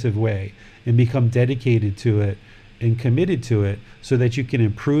comprehensive way and become dedicated to it and committed to it, so that you can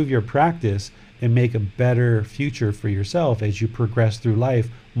improve your practice and make a better future for yourself as you progress through life,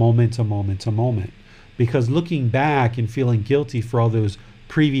 moment to moment to moment. Because looking back and feeling guilty for all those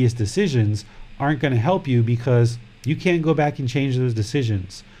previous decisions aren't going to help you, because you can't go back and change those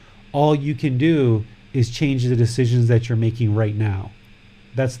decisions. All you can do is change the decisions that you're making right now.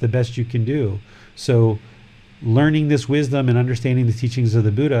 That's the best you can do. So learning this wisdom and understanding the teachings of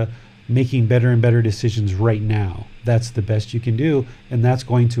the Buddha, making better and better decisions right now, that's the best you can do. And that's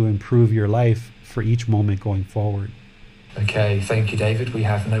going to improve your life for each moment going forward. Okay, thank you, David. We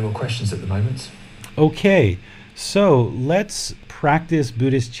have no more questions at the moment. Okay, so let's practice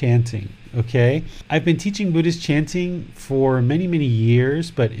Buddhist chanting. Okay, I've been teaching Buddhist chanting for many, many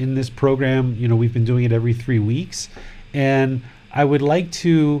years, but in this program, we've been doing it every 3 weeks. And I would like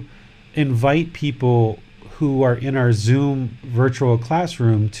to invite people who are in our Zoom virtual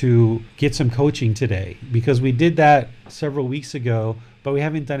classroom to get some coaching today, because we did that several weeks ago, but we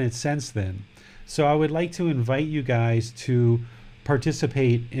haven't done it since then. So I would like to invite you guys to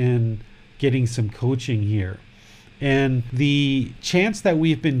participate in getting some coaching here. And the chants that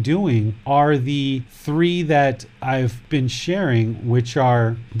we've been doing are the 3 that I've been sharing, which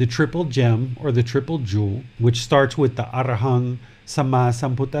are the triple gem or the triple jewel, which starts with the Arahang Sama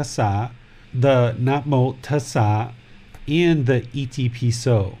Sambuddhassa, the Namo Tassa, and the Iti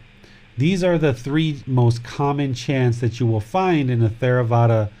Piso. These are the 3 most common chants that you will find in a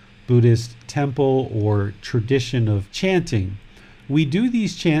Theravada Buddhist temple or tradition of chanting. We do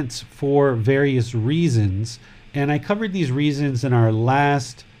these chants for various reasons, and I covered these reasons in our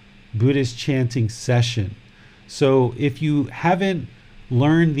last Buddhist chanting session. So if you haven't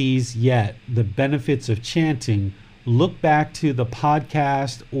learned these yet, the benefits of chanting, look back to the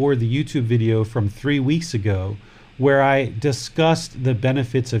podcast or the YouTube video from 3 weeks ago, where I discussed the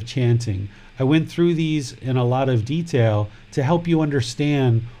benefits of chanting. I went through these in a lot of detail to help you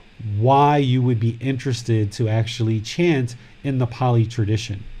understand why you would be interested to actually chant in the Pali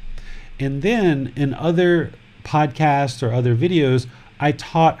tradition. And then in other podcasts or other videos, I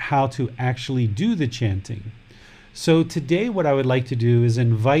taught how to actually do the chanting. So today what I would like to do is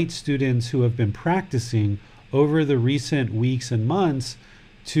invite students who have been practicing over the recent weeks and months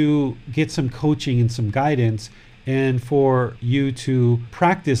to get some coaching and some guidance, and for you to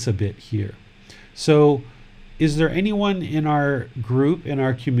practice a bit here. So is there anyone in our group, in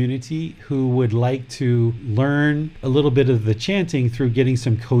our community, who would like to learn a little bit of the chanting through getting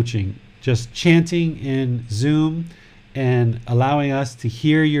some coaching? Just chanting in Zoom and allowing us to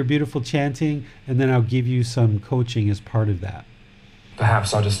hear your beautiful chanting, and then I'll give you some coaching as part of that.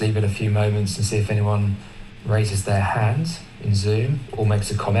 Perhaps I'll just leave it a few moments and see if anyone raises their hand in Zoom or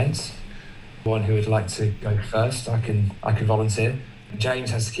makes a comment. One who would like to go first, I can volunteer.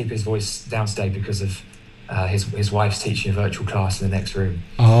 James has to keep his voice down today because of his wife's teaching a virtual class in the next room.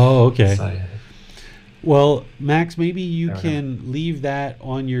 Oh, okay. So, well, Max, maybe you can leave that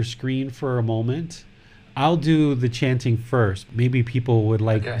on your screen for a moment. I'll do the chanting first. Maybe people would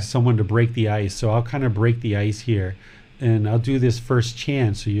like someone to break the ice, so I'll kind of break the ice here. And I'll do this first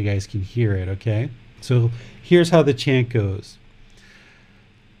chant so you guys can hear it, okay? So here's how the chant goes.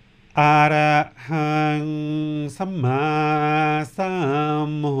 Arahang Samma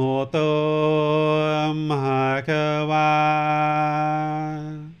Sambuddho Bhagava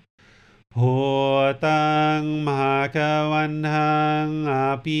Bhutang Bhagavantang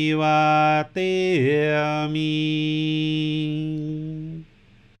Apivateyami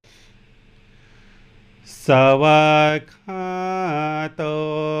Savakato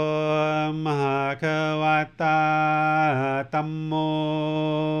Bhagava ตาธัมโม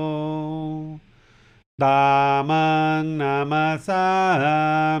ธัมมังนามัสสา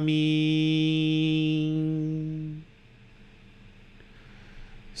มิ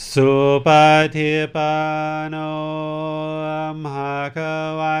สุปฏิปันโนภะคะ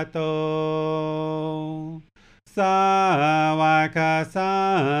วะโต สาวกสั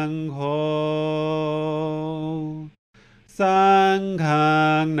งโฆ สังฆั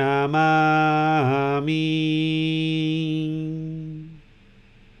งนามามิ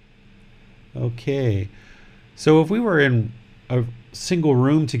Okay, so if we were in a single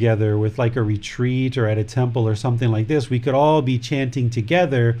room together with like a retreat or at a temple or something like this, we could all be chanting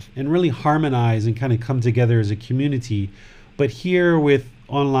together and really harmonize and kind of come together as a community. But here with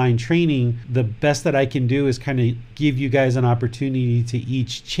online training, the best that I can do is kind of give you guys an opportunity to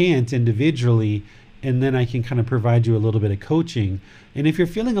each chant individually, and then I can kind of provide you a little bit of coaching. And if you're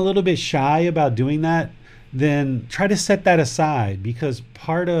feeling a little bit shy about doing that, then try to set that aside, because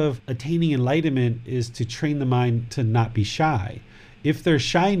part of attaining enlightenment is to train the mind to not be shy. If there's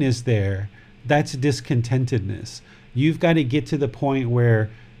shyness there, that's discontentedness. You've got to get to the point where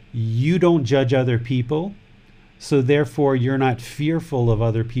you don't judge other people, so therefore you're not fearful of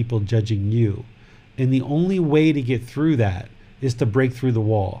other people judging you. And the only way to get through that is to break through the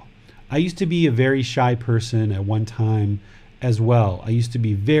wall. I used to be a very shy person at one time as well. I used to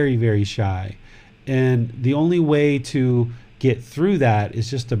be very, very shy. And the only way to get through that is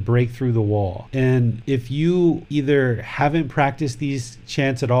just to break through the wall. And if you either haven't practiced these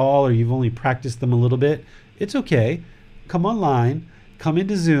chants at all, or you've only practiced them a little bit, it's okay. Come online, come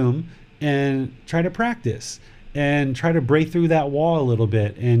into Zoom, and try to practice and try to break through that wall a little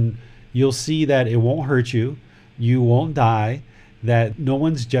bit. And you'll see that it won't hurt you. You won't die, that no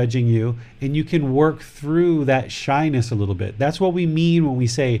one's judging you, and you can work through that shyness a little bit. That's what we mean when we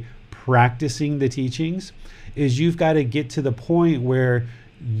say practicing the teachings, is you've got to get to the point where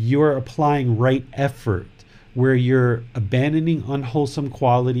you're applying right effort, where you're abandoning unwholesome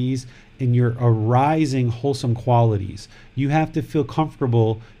qualities and you're arising wholesome qualities. You have to feel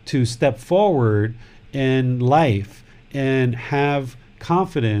comfortable to step forward in life and have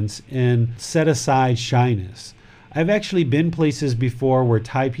confidence and set aside shyness. I've actually been places before where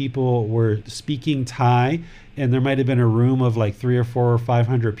Thai people were speaking Thai, and there might have been a room of like 300 or 400 or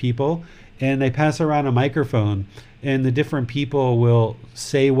 500 people, and they pass around a microphone, and the different people will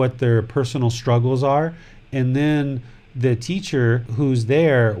say what their personal struggles are, and then the teacher who's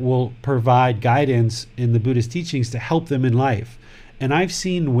there will provide guidance in the Buddhist teachings to help them in life. And I've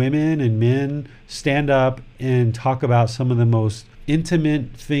seen women and men stand up and talk about some of the most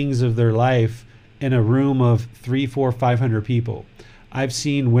intimate things of their life in a room of 300, 400, 500 people. I've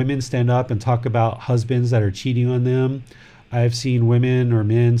seen women stand up and talk about husbands that are cheating on them. I've seen women or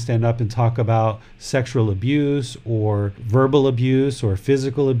men stand up and talk about sexual abuse or verbal abuse or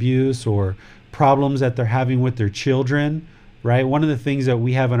physical abuse or problems that they're having with their children, right? One of the things that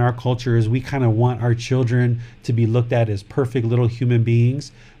we have in our culture is we kind of want our children to be looked at as perfect little human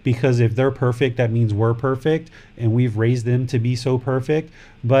beings, because if they're perfect, that means we're perfect, and we've raised them to be so perfect.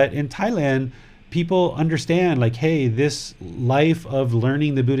 But in Thailand, people understand, like, hey, this life of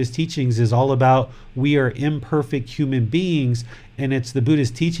learning the Buddhist teachings is all about we are imperfect human beings, and it's the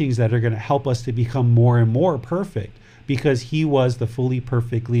Buddhist teachings that are going to help us to become more and more perfect, because he was the fully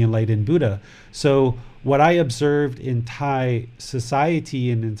perfectly enlightened Buddha. So what I observed in Thai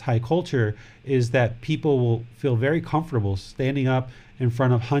society and in Thai culture is that people will feel very comfortable standing up in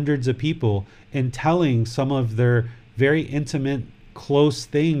front of hundreds of people and telling some of their very intimate, close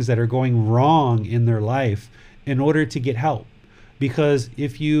things that are going wrong in their life in order to get help. Because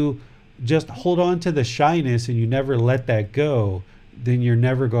if you just hold on to the shyness and you never let that go, then you're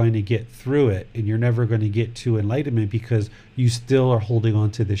never going to get through it, and you're never going to get to enlightenment because you still are holding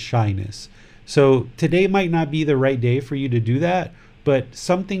on to the shyness. So today might not be the right day for you to do that, but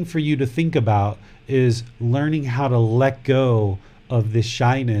something for you to think about is learning how to let go of this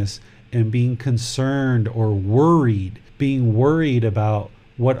shyness and being concerned or being worried about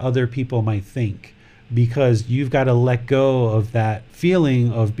what other people might think, because you've got to let go of that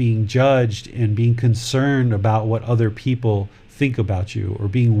feeling of being judged and being concerned about what other people think about you, or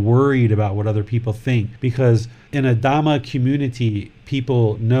being worried about what other people think, because in a Dhamma community,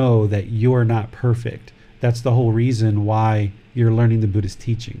 people know that you're not perfect. That's the whole reason why you're learning the Buddhist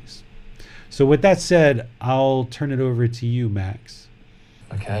teachings. So with that said, I'll turn it over to you, Max.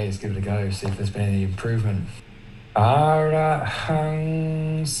 Okay, let's give it a go, see if there's been any improvement. Arahang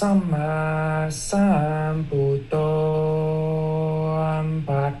Samma Sambuddho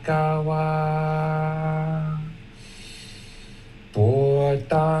Bhagava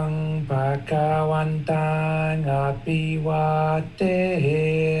Buddhaṃ Bhagavantang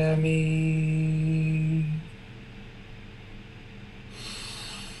Abhivademi.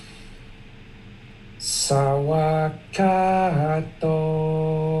 Sawakato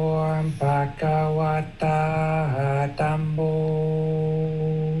Bhagavata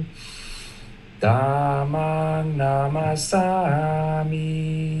Dhammo Dhammang Namasami.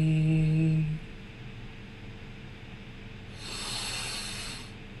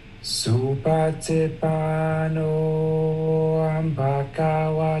 Supatipano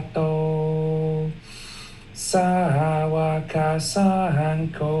Bhagavato Sawaka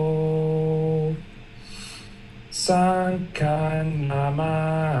Sangho Sanghan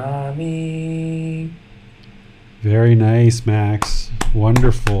Namami. Very nice, Max.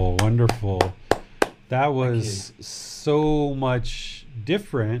 Wonderful, wonderful. That was so much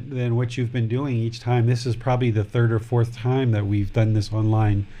different than what you've been doing each time. This is probably the third or fourth time that we've done this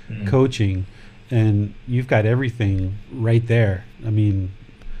online coaching, and you've got everything right there. I mean,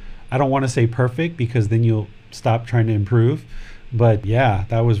 I don't want to say perfect because then you'll stop trying to improve. But yeah,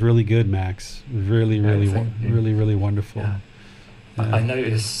 that was really good, Max. Really, really wonderful. Yeah. I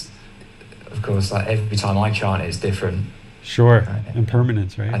notice, of course, like every time I chant, it's different. Sure,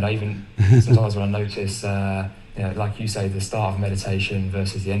 impermanence, right? And I even sometimes when I notice, like you say, the start of meditation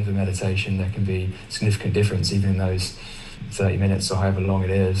versus the end of meditation, there can be significant difference even in those 30 minutes or however long it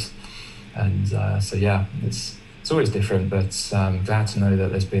is. And so yeah, it's always different, but glad to know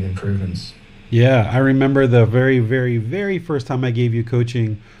that there's been improvements. Yeah, I remember the very first time I gave you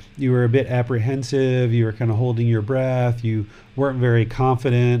coaching, you were a bit apprehensive, you were kind of holding your breath, you weren't very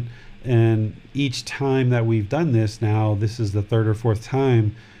confident, and each time that we've done this now, this is the third or fourth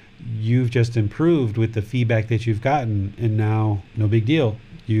time, you've just improved with the feedback that you've gotten, and now no big deal.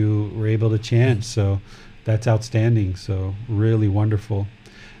 You were able to chant, so that's outstanding, so really wonderful.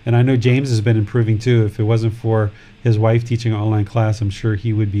 And I know James has been improving too. If it wasn't for his wife teaching an online class, I'm sure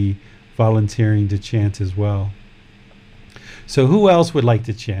he would be volunteering to chant as well. So who else would like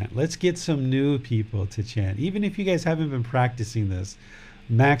to chant? Let's get some new people to chant. Even if you guys haven't been practicing this,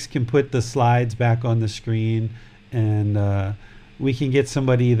 Max can put the slides back on the screen, and we can get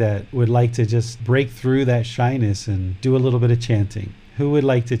somebody that would like to just break through that shyness and do a little bit of chanting. Who would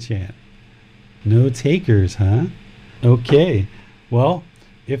like to chant? No takers, huh? Okay. Well,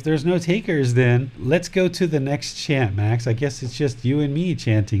 if there's no takers, then let's go to the next chant, Max. I guess it's just you and me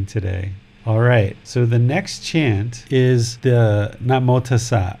chanting today. All right. So the next chant is the Namo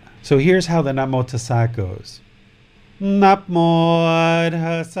Tassa. So here's how the Namo Tassa goes. Namo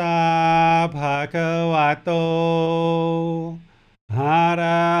Tassa Bhagavato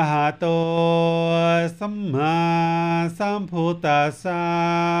Arahato Samma Sambuddhassa.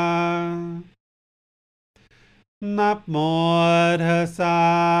 Namo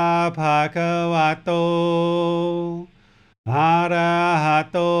Tassa Bhagavato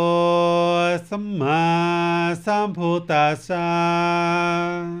Arahato Samma Sambuddhassa.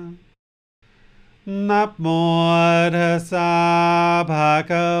 Namo Tassa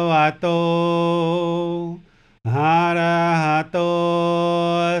Bhagavato Arahato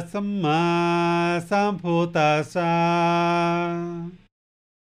Samma Sambuddhassa.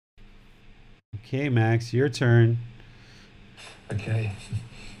 Okay, Max, your turn. Okay.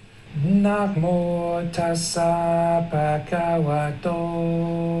 Namo Tassa Bhagavato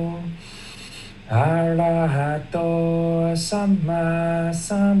Arahato Samma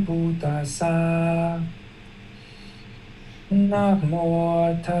Sambuddhassa.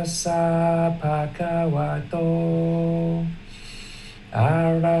 Namo Tassa Bhagavato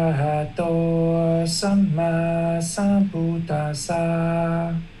Arahato Samma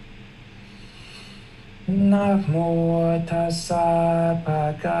Sambuddhassa. Namo Tassa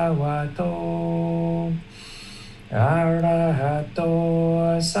Bhagavato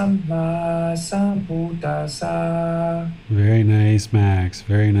Arahato Samma Sambuddhassa. Very nice, Max.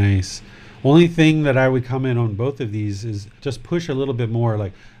 Very nice. Only thing that I would comment on both of these is just push a little bit more,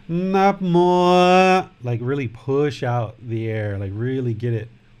 like Namo, like really push out the air, like really get it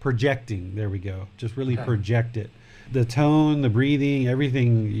projecting. There we go. Just really project it. The tone, the breathing,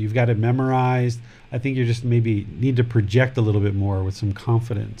 everything, you've got it memorized. I think you just maybe need to project a little bit more with some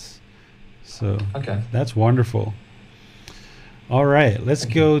confidence. So that's wonderful. All right, let's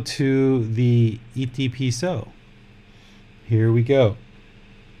go to the Iti Piso. Here we go.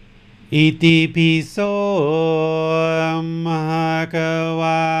 Iti Piso Bhagava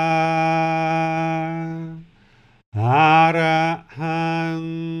Arahang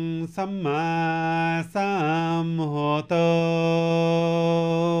Samma Sambuddho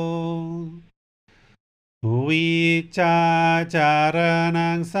Vichachara นั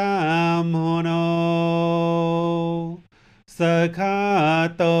งสัมโหโนสคา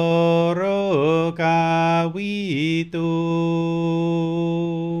โตโรกาวิตุ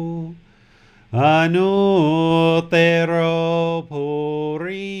อนุเตโรภู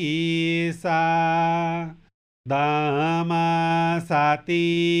ริสาดามาสติ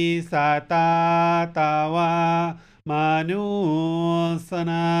สตาตาวามนุส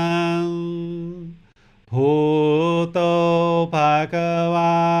นังภูโตภคว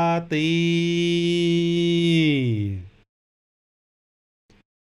าติ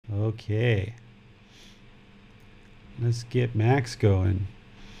Okay, let's get Max going.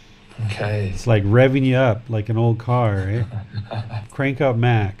 Okay. It's like revving you up like an old car, right? Crank up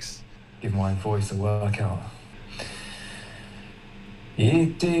Max. Give my voice a workout.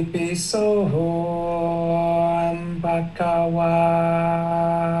 Iti piso bhagava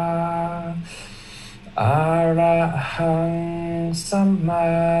arahang samma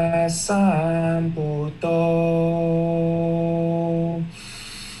sambuddho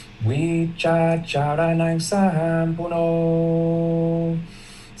vichacharanang sampuno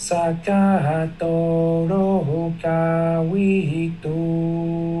sakato roka vitu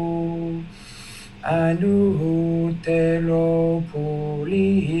Anuttero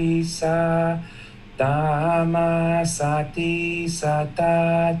pulisa dhamma sati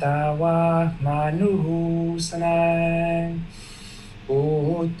satatawa manusanang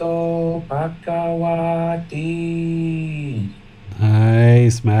Bhutto bhagavati.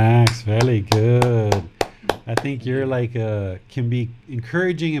 Nice, Max. Very good. I think you're like can be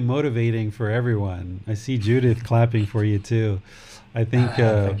encouraging and motivating for everyone. I see Judith clapping for you too. I think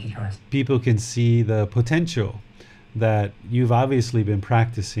people can see the potential that you've obviously been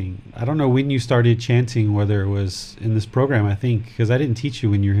practicing. I don't know when you started chanting, whether it was in this program, I think, because I didn't teach you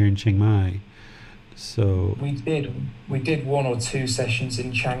when you were here in Chiang Mai. So we did 1 or 2 sessions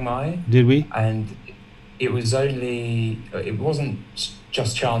in Chiang Mai. Did we? And it wasn't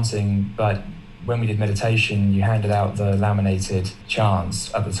just chanting, but when we did meditation, you handed out the laminated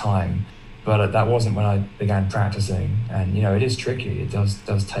chants at the time. But that wasn't when I began practicing. And, it is tricky. It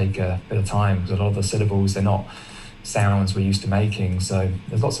does take a bit of time because a lot of the syllables, they're not sounds we're used to making. So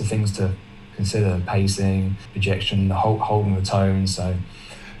there's lots of things to consider: pacing, projection, holding the tone. So,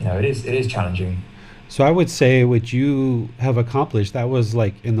 it is challenging. So I would say what you have accomplished, that was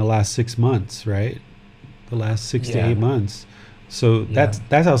like in the last 6 months, right? The last 6 to 8 months. So that's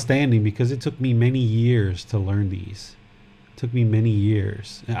outstanding because it took me many years to learn these. Took me many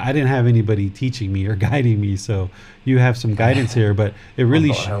years. I didn't have anybody teaching me or guiding me, so you have some guidance here, but it really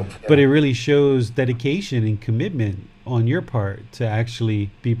it really shows dedication and commitment on your part to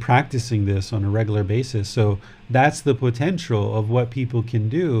actually be practicing this on a regular basis. So that's the potential of what people can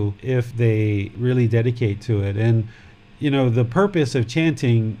do if they really dedicate to it. And the purpose of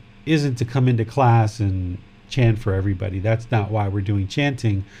chanting isn't to come into class and chant for everybody. That's not why we're doing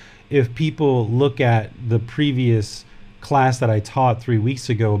chanting. If people look at the previous class that I taught 3 weeks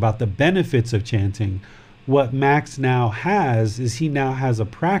ago about the benefits of chanting, what Max now has is he now has a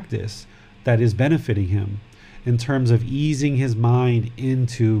practice that is benefiting him in terms of easing his mind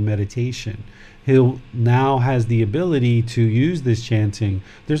into meditation. He now has the ability to use this chanting.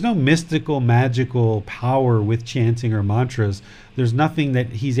 There's no mystical, magical power with chanting or mantras. There's nothing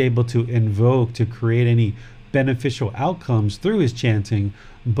that he's able to invoke to create any beneficial outcomes through his chanting,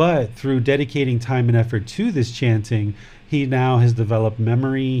 but through dedicating time and effort to this chanting, he now has developed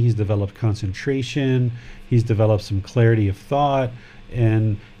memory, he's developed concentration, he's developed some clarity of thought,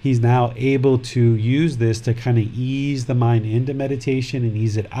 and he's now able to use this to kind of ease the mind into meditation and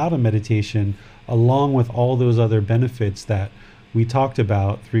ease it out of meditation, along with all those other benefits that we talked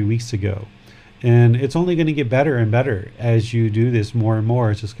about 3 weeks ago. And it's only going to get better and better as you do this more and more.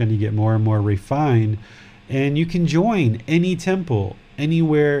 It's just going to get more and more refined. And you can join any temple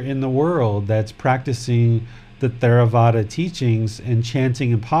anywhere in the world that's practicing the Theravada teachings and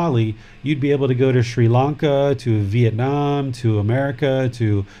chanting in Pali. You'd be able to go to Sri Lanka, to Vietnam, to America,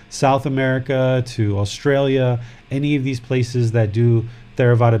 to South America, to Australia, any of these places that do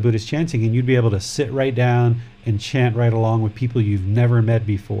Theravada Buddhist chanting, and you'd be able to sit right down and chant right along with people you've never met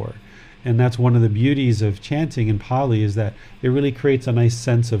before. And that's one of the beauties of chanting in Pali, is that it really creates a nice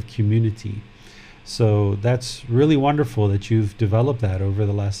sense of community. So that's really wonderful that you've developed that over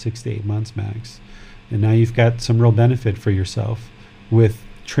the last 6 to 8 months, Max. And now you've got some real benefit for yourself with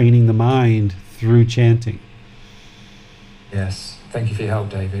training the mind through chanting. Yes, thank you for your help,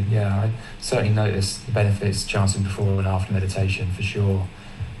 David. Yeah, I certainly noticed the benefits chanting before and after meditation for sure.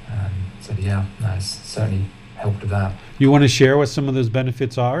 So yeah, that's certainly helped with that. You want to share what some of those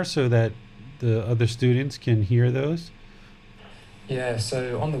benefits are so that the other students can hear those? Yeah,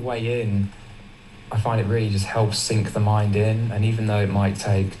 so on the way in, I find it really just helps sink the mind in. And even though it might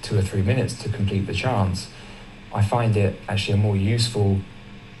take 2 or 3 minutes to complete the chant, I find it actually a more useful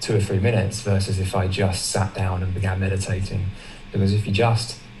 2 or 3 minutes versus if I just sat down and began meditating. Because if you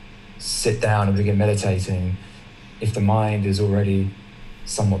just sit down and begin meditating, if the mind is already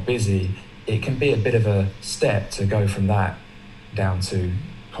somewhat busy, it can be a bit of a step to go from that down to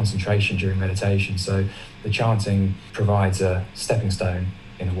concentration during meditation. So the chanting provides a stepping stone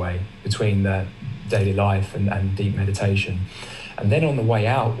in a way between the daily life and deep meditation. And then on the way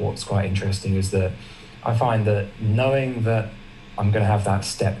out, what's quite interesting is that I find that knowing that I'm going to have that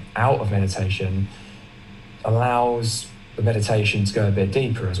step out of meditation allows the meditation to go a bit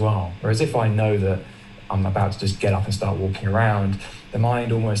deeper as well. Whereas if I know that I'm about to just get up and start walking around, the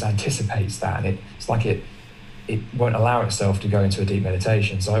mind almost anticipates that, and it's like it won't allow itself to go into a deep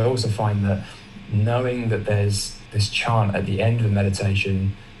meditation. So I also find that knowing that there's this chant at the end of the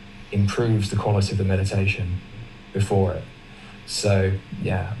meditation improves the quality of the meditation before it. So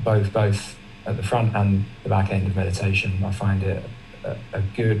yeah, both at the front and the back end of meditation, I find it a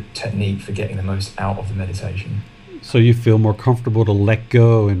good technique for getting the most out of the meditation. So you feel more comfortable to let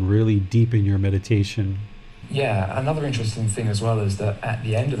go and really deepen your meditation. Yeah, another interesting thing as well is that at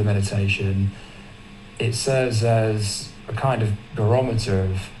the end of the meditation, it serves as a kind of barometer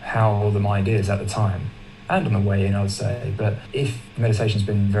of how the mind is at the time, and on the way in, I would say. But if the meditation's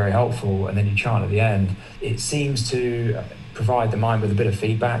been very helpful and then you chant at the end, it seems to provide the mind with a bit of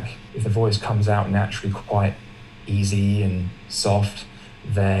feedback. If the voice comes out naturally quite easy and soft,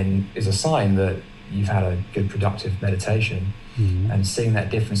 then is a sign that you've had a good productive meditation. Mm-hmm. And seeing that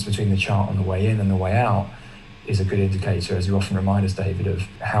difference between the chant on the way in and the way out is a good indicator, as you often remind us, David, of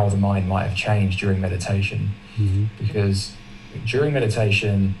how the mind might have changed during meditation. Mm-hmm. Because during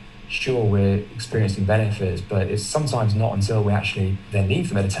meditation, sure, we're experiencing benefits, but it's sometimes not until we actually then leave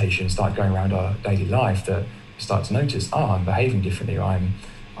the meditation and start going around our daily life that we start to notice, I'm behaving differently, I'm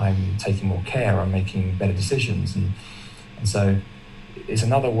taking more care, I'm making better decisions. And so it's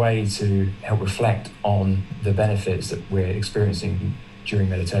another way to help reflect on the benefits that we're experiencing during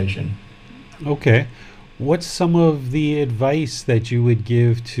meditation. Okay. What's some of the advice that you would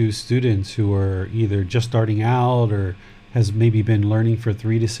give to students who are either just starting out or has maybe been learning for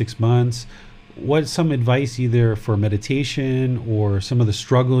 3 to 6 months? What's some advice either for meditation or some of the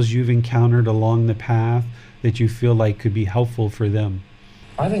struggles you've encountered along the path that you feel like could be helpful for them?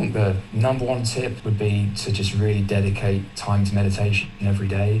 I think the number one tip would be to just really dedicate time to meditation every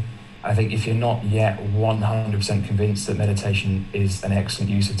day. I think if you're not yet 100% convinced that meditation is an excellent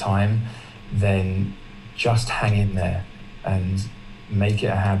use of time, then just hang in there and make it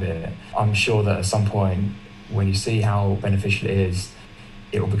a habit. I'm sure that at some point, when you see how beneficial it is,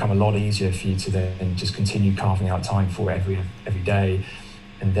 it will become a lot easier for you to then just continue carving out time for it every day,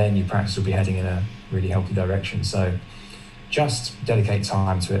 and then your practice will be heading in a really healthy direction. So just dedicate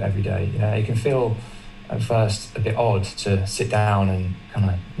time to it every day. You know, it can feel at first a bit odd to sit down and kind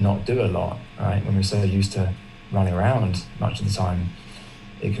of not do a lot, right? When we're so used to running around much of the time,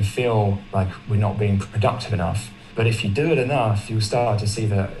 it can feel like we're not being productive enough. But if you do it enough, you'll start to see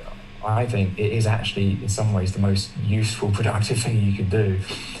that I think it is actually in some ways the most useful, productive thing you can do.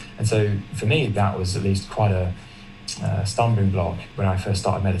 And so for me, that was at least quite a stumbling block when I first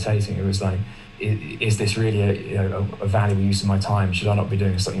started meditating. It was like, is this really a valuable use of my time? Should I not be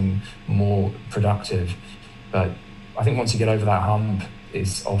doing something more productive? But I think once you get over that hump,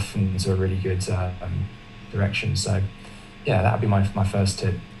 it's often to a really good direction. So yeah, that would be my first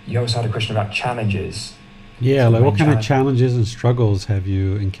tip. You also had a question about challenges. Yeah, like what kind of challenges and struggles have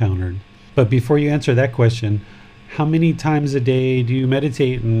you encountered? But before you answer that question, how many times a day do you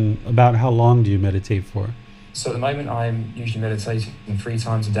meditate, and about how long do you meditate for? So at the moment, I'm usually meditating 3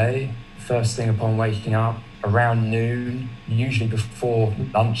 times a day. First thing upon waking up, around noon, usually before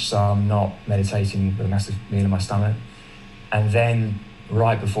lunch, so I'm not meditating with a massive meal in my stomach. And then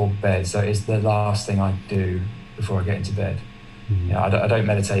right before bed, so it's the last thing I do before I get into bed. Mm-hmm. You know, I don't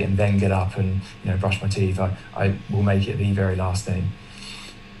meditate and then get up and brush my teeth. I will make it the very last thing.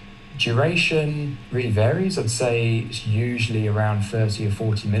 Duration really varies. I'd say it's usually around 30 or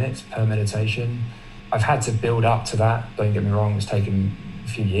 40 minutes per meditation. I've had to build up to that, don't get me wrong. It's taken a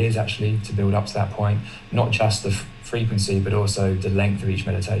few years actually to build up to that point. Not just the frequency, but also the length of each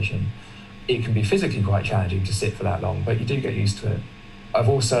meditation. It can be physically quite challenging to sit for that long, but you do get used to it. I've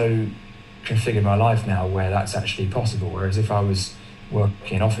also configured my life now where that's actually possible, whereas if I was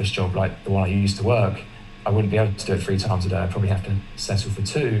working an office job like the one I used to work, I wouldn't be able to do it 3 times a day. I'd probably have to settle for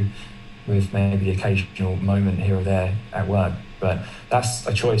 2 with maybe the occasional moment here or there at work. But that's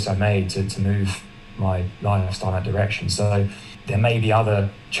a choice I made to move my lifestyle in that direction. So there may be other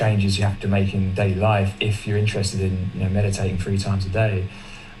changes you have to make in daily life if you're interested in meditating 3 times a day.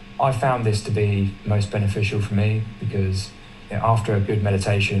 I found this to be most beneficial for me because after a good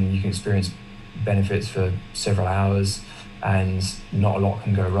meditation, you can experience benefits for several hours, and not a lot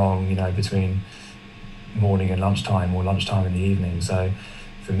can go wrong, between morning and lunchtime or lunchtime in the evening. So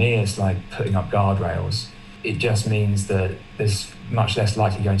for me, it's like putting up guardrails. It just means that there's much less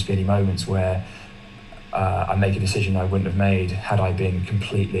likely going to be any moments where I make a decision I wouldn't have made had I been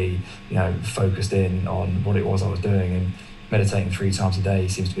completely, focused in on what it was I was doing. And meditating 3 times a day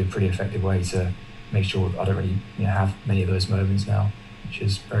seems to be a pretty effective way to make sure I don't really have many of those moments now, which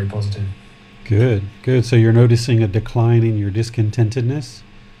is very positive. Good. So you're noticing a decline in your discontentedness?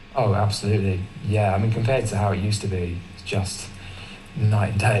 Oh, absolutely. Yeah, I mean, compared to how it used to be, it's just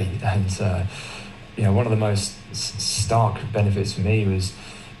night and day. And, one of the most stark benefits for me was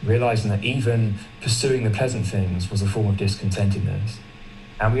realizing that even pursuing the pleasant things was a form of discontentedness.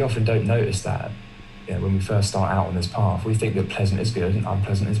 And we often don't notice that. When we first start out on this path, we think that pleasant is good and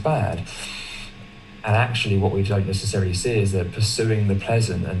unpleasant is bad. And actually what we don't necessarily see is that pursuing the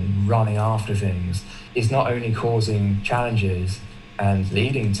pleasant and running after things is not only causing challenges and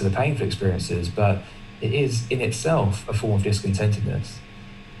leading to the painful experiences, but it is in itself a form of discontentedness.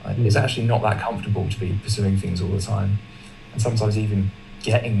 It's actually not that comfortable to be pursuing things all the time. And sometimes even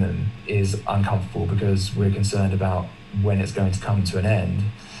getting them is uncomfortable because we're concerned about when it's going to come to an end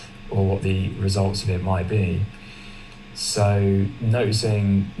or what the results of it might be. So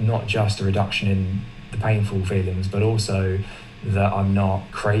noticing not just a reduction in the painful feelings, but also that I'm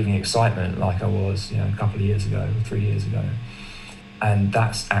not craving excitement like I was, a couple of years ago, 3 years ago. And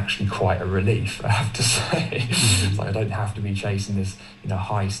that's actually quite a relief, I have to say. It's like I don't have to be chasing this,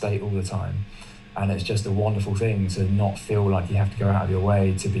 high state all the time. And it's just a wonderful thing to not feel like you have to go out of your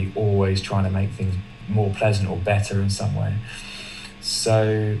way to be always trying to make things more pleasant or better in some way.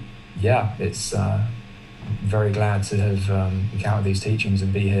 So, yeah, it's very glad to have encountered these teachings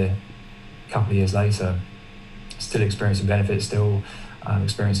and be here a couple of years later, still experiencing benefits, still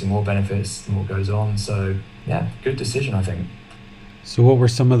experiencing more benefits the more it goes on. So, yeah, good decision, I think. So what were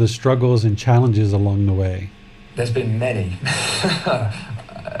some of the struggles and challenges along the way? There's been many.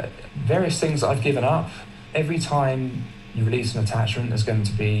 Various things that I've given up. Every time you release an attachment, there's going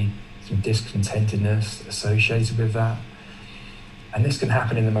to be some discontentedness associated with that. And this can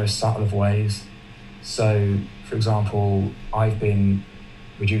happen in the most subtle of ways. So, for example, I've been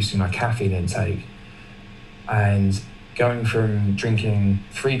reducing my caffeine intake and going from drinking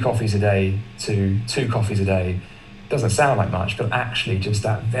 3 coffees a day to 2 coffees a day doesn't sound like much, but actually just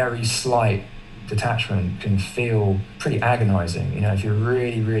that very slight detachment can feel pretty agonizing. If you're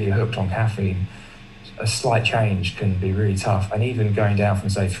really, really hooked on caffeine, a slight change can be really tough. And even going down from,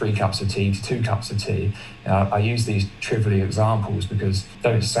 say, 3 cups of tea to 2 cups of tea, I use these trivial examples because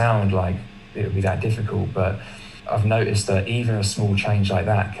they don't sound like it would be that difficult, but I've noticed that even a small change like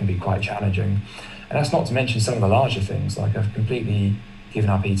that can be quite challenging. And that's not to mention some of the larger things, like I've completely given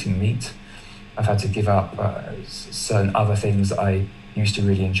up eating meat. I've had to give up certain other things that I used to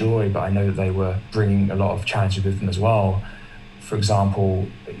really enjoy, but I know that they were bringing a lot of challenges with them as well. For example,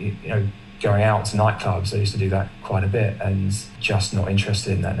 going out to nightclubs, I used to do that quite a bit, and just not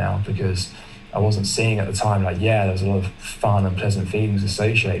interested in that now because I wasn't seeing at the time, there was a lot of fun and pleasant feelings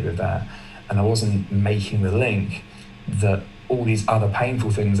associated with that. And I wasn't making the link that all these other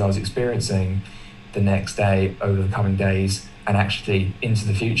painful things I was experiencing the next day, over the coming days, and actually into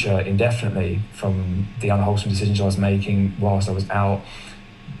the future indefinitely, from the unwholesome decisions I was making whilst I was out,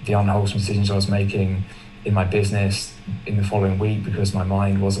 the unwholesome decisions I was making in my business in the following week because my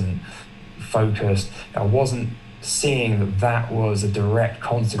mind wasn't focused. I wasn't seeing that that was a direct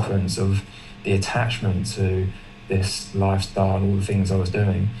consequence of the attachment to this lifestyle and all the things I was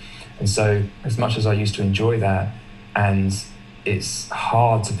doing. And so as much as I used to enjoy that, and it's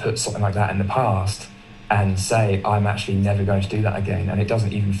hard to put something like that in the past and say, I'm actually never going to do that again. And it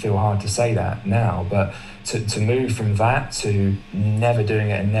doesn't even feel hard to say that now, but to move from that to never doing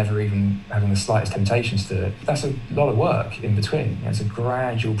it and never even having the slightest temptations to it, that's a lot of work in between. It's a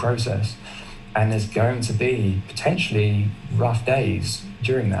gradual process. And there's going to be potentially rough days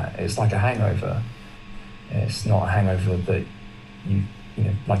during that. It's like a hangover. It's not a hangover that you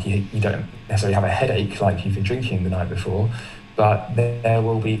don't necessarily have a headache like you've been drinking the night before, but there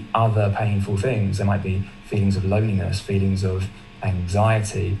will be other painful things. There might be feelings of loneliness, feelings of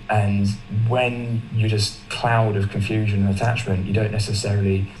anxiety, and when you're just cloud of confusion and attachment, you don't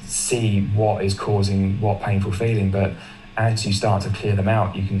necessarily see what is causing what painful feeling, but as you start to clear them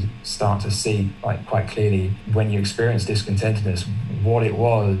out, you can start to see like quite clearly when you experience discontentedness, what it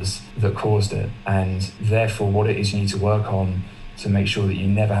was that caused it, and therefore what it is you need to work on to make sure that you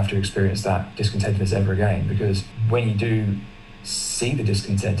never have to experience that discontentedness ever again. Because when you do see the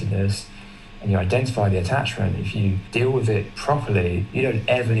discontentedness and you identify the attachment, if you deal with it properly, you don't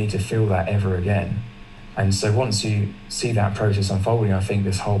ever need to feel that ever again. And so once you see that process unfolding, I think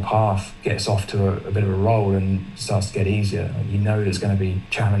this whole path gets off to a bit of a roll and starts to get easier. You know it's going to be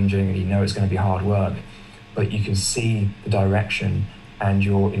challenging and you know it's going to be hard work, but you can see the direction and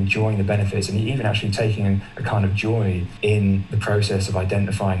you're enjoying the benefits, and you're even actually taking a kind of joy in the process of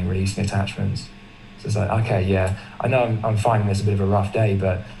identifying and releasing attachments. So it's like, okay, yeah, I know I'm finding this a bit of a rough day,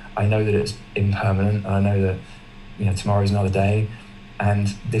 but I know that it's impermanent, and I know that, you know, tomorrow's another day, and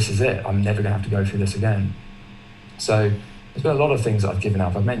this is it. I'm never going to have to go through this again. So there's been a lot of things that I've given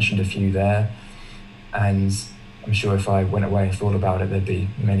up. I've mentioned a few there, and I'm sure if I went away and thought about it, there'd be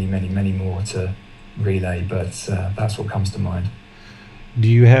many, many, many more to relay, but that's what comes to mind. Do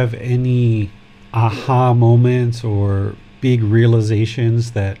you have any aha moments or big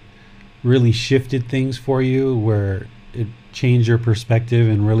realizations that really shifted things for you, where it changed your perspective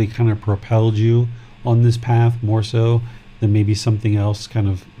and really kind of propelled you on this path more so than maybe something else kind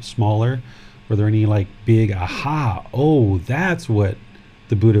of smaller? Were there any like big aha, oh, that's what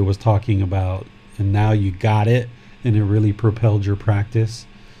the Buddha was talking about, and now you got it and it really propelled your practice?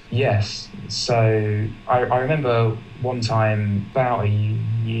 Yes. So I remember one time about a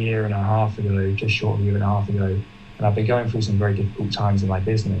year and a half ago, just short of a year and a half ago, and I've been going through some very difficult times in my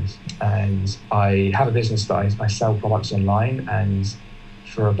business. And I have a business that I sell products online, and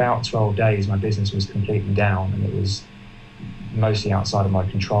for about 12 days, my business was completely down, and it was mostly outside of my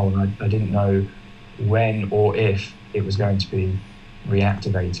control. And I didn't know when or if it was going to be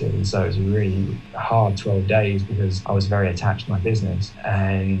reactivated. And so it was a really hard 12 days because I was very attached to my business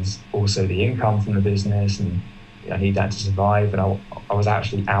and also the income from the business, and I need that to survive. And I was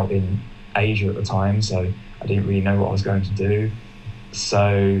actually out in Asia at the time, so I didn't really know what I was going to do.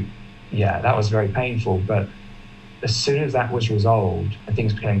 So yeah, that was very painful. But as soon as that was resolved and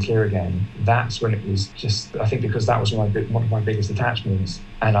things became clear again, that's when it was just, I think because that was one of my biggest attachments,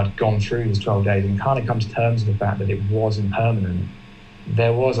 and I'd gone through these 12 days and kind of come to terms with the fact that it wasn't permanent,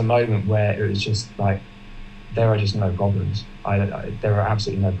 there was a moment where it was just like, there are just no problems. There are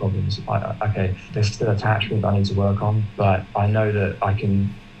absolutely no problems. Okay, there's still attachment I need to work on, but I know that I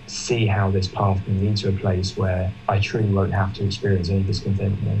can see how this path can lead to a place where I truly won't have to experience any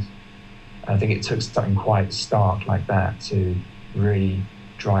discontentedness. I think it took something quite stark like that to really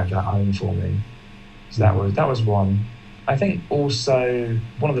drive that home for me. So that was one. I think also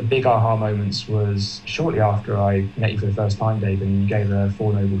one of the big aha moments was shortly after I met you for the first time, Dave, and you gave a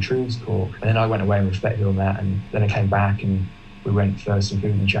Four Noble Truths talk. And then I went away and reflected on that, and then I came back and we went for some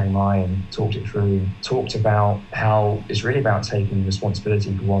food in Chiang Mai and talked it through, talked about how it's really about taking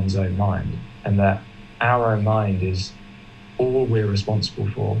responsibility for one's own mind, and that our own mind is all we're responsible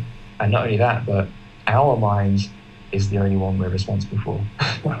for. And not only that, but our mind is the only one we're responsible for,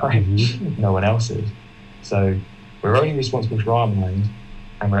 right? Mm-hmm. No one else is. So we're only responsible for our mind,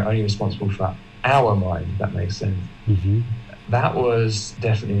 and we're only responsible for our mind, if that makes sense. Mm-hmm. That was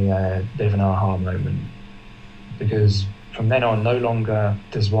definitely a bit of an aha moment, because from then on, no longer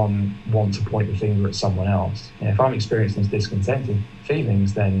does one want to point the finger at someone else. And if I'm experiencing these discontented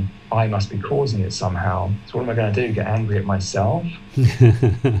feelings, then I must be causing it somehow. So what am I going to do? Get angry at myself?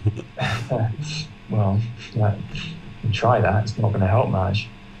 Well, try that. It's not going to help much.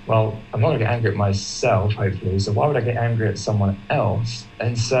 Well, I'm not going to get angry at myself, hopefully, so why would I get angry at someone else?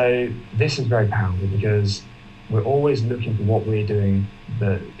 And so this is very powerful, because we're always looking for what we're doing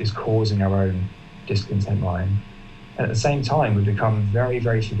that is causing our own discontent mind. And at the same time, we become very,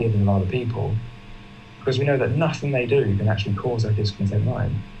 very forgiving of other people, because we know that nothing they do can actually cause our discontent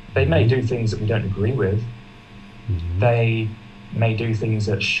mind. They may do things that we don't agree with. Mm-hmm. They may do things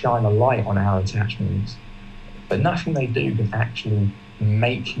that shine a light on our attachments, but nothing they do can actually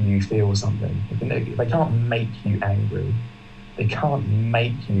make you feel something. They can't make you angry. They can't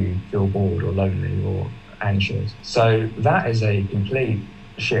make you feel bored or lonely or anxious. So that is a complete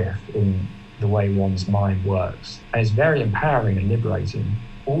shift in the way one's mind works. And it's very empowering and liberating.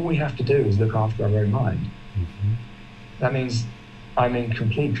 All we have to do is look after our own mind. Mm-hmm. That means I'm in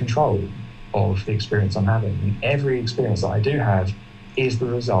complete control of the experience I'm having. And every experience that I do have is the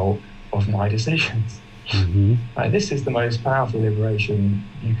result of my decisions. Mm-hmm. This is the most powerful liberation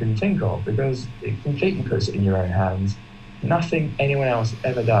you can think of, because it completely puts it in your own hands. Nothing anyone else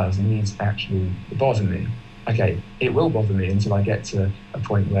ever does needs actually to bother me. okay, it will bother me until I get to a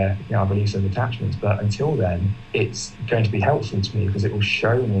point where I release those attachments. But until then, it's going to be helpful to me because it will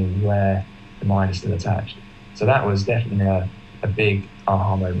show me where the mind is still attached. So that was definitely a big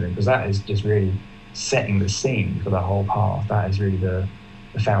aha moment, because that is just really setting the scene for the whole path. That is really the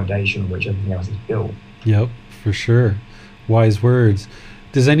foundation on which everything else is built. Yep, for sure. Wise words.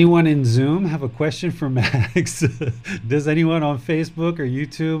 Does anyone in Zoom have a question for Max? Does anyone on Facebook or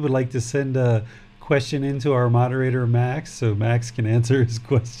YouTube would like to send a question into our moderator, Max, so Max can answer his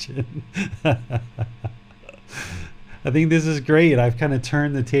question? I think this is great. I've kind of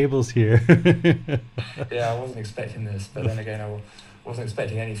turned the tables here. Yeah, I wasn't expecting this, but then again, I wasn't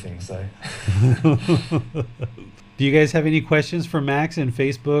expecting anything, so. Do you guys have any questions for Max in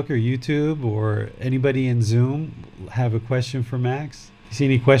Facebook or YouTube, or anybody in Zoom have a question for Max? You see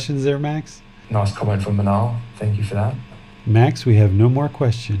any questions there, Max? Nice comment from Manal. Thank you for that. Max, we have no more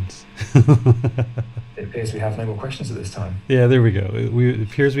questions. It appears we have no more questions at this time. Yeah, there we go. It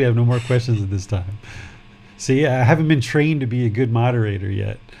appears we have no more questions at this time. See, I haven't been trained to be a good moderator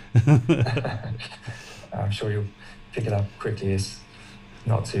yet. I'm sure you'll pick it up quickly. It's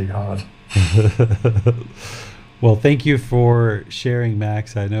not too hard. Well, thank you for sharing,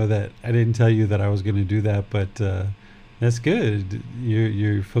 Max. I know that I didn't tell you that I was going to do that, but that's good.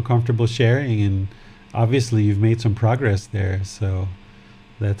 You feel comfortable sharing, and obviously you've made some progress there. So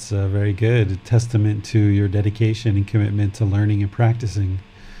that's very good. A testament to your dedication and commitment to learning and practicing.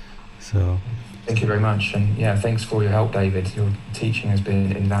 So thank you very much. And yeah, thanks for your help, David. Your teaching has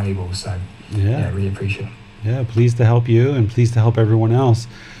been invaluable. So yeah, really appreciate it. Yeah, pleased to help you and pleased to help everyone else.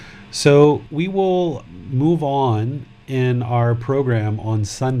 So we will move on in our program on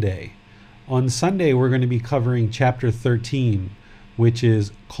Sunday. On Sunday, we're going to be covering chapter 13, which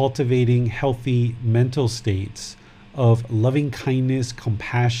is cultivating healthy mental states of loving kindness,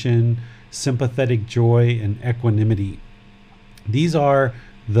 compassion, sympathetic joy, and equanimity. These are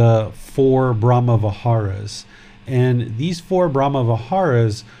the 4 Brahma Viharas. And these 4 Brahma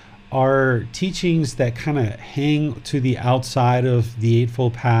Viharas are teachings that kind of hang to the outside of the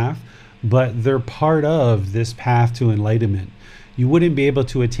Eightfold Path, but they're part of this path to enlightenment. You wouldn't be able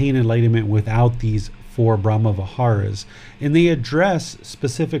to attain enlightenment without these 4 Brahma Viharas. And they address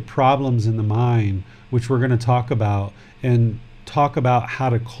specific problems in the mind, which we're going to talk about, and talk about how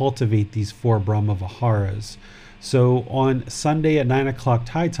to cultivate these 4 Brahma Viharas. So on Sunday at 9 o'clock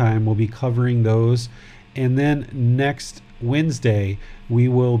Thai time, we'll be covering those. And then next Wednesday, we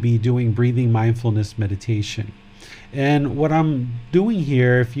will be doing breathing mindfulness meditation. And what I'm doing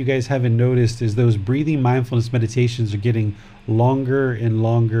here, if you guys haven't noticed, is those breathing mindfulness meditations are getting longer and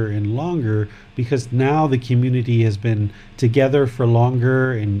longer and longer, because now the community has been together for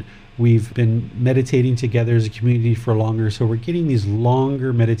longer and we've been meditating together as a community for longer. So we're getting these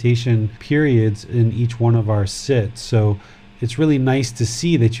longer meditation periods in each one of our sits. So it's really nice to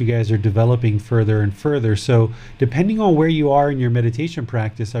see that you guys are developing further and further. So depending on where you are in your meditation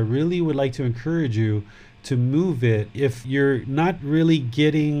practice, I really would like to encourage you to move it. If you're not really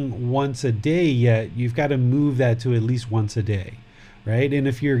getting once a day yet, you've got to move that to at least once a day, right? And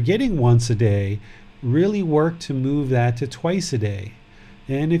if you're getting once a day, really work to move that to twice a day.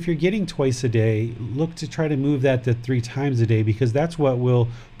 And if you're getting twice a day, look to try to move that to 3 times a day, because that's what will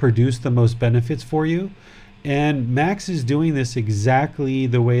produce the most benefits for you. And Max is doing this exactly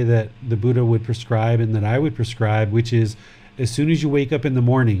the way that the Buddha would prescribe and that I would prescribe, which is as soon as you wake up in the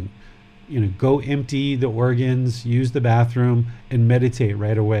morning, go empty the organs, use the bathroom, and meditate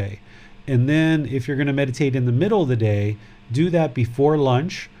right away. And then if you're going to meditate in the middle of the day, do that before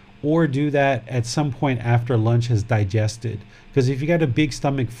lunch, or do that at some point after lunch has digested. Because if you got a big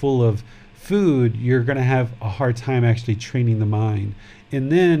stomach full of food, you're going to have a hard time actually training the mind.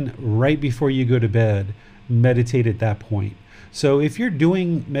 And then right before you go to bed, meditate at that point. So if you're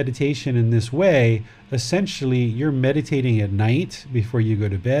doing meditation in this way, essentially you're meditating at night before you go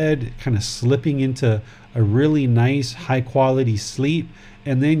to bed, kind of slipping into a really nice high quality sleep,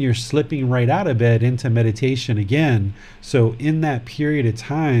 and then you're slipping right out of bed into meditation again. So in that period of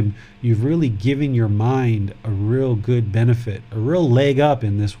time, you've really given your mind a real good benefit, a real leg up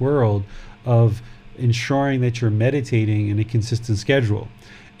in this world of ensuring that you're meditating in a consistent schedule.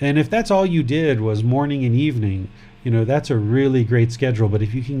 And if that's all you did was morning and evening, that's a really great schedule. But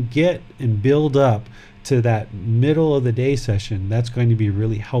if you can get and build up to that middle of the day session, that's going to be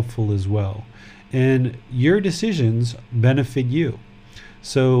really helpful as well. And your decisions benefit you.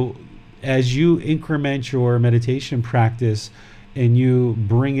 So as you increment your meditation practice and you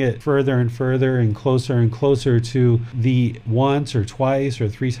bring it further and further and closer to the once or twice or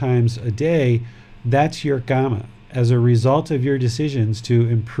 3 times a day, that's your karma. As a result of your decisions to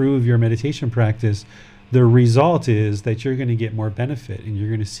improve your meditation practice, the result is that you're going to get more benefit, and you're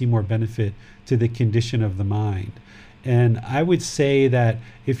going to see more benefit to the condition of the mind. And I would say that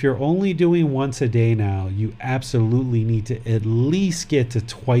if you're only doing once a day now, you absolutely need to at least get to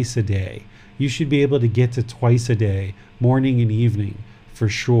twice a day. You should be able to get to twice a day, morning and evening, for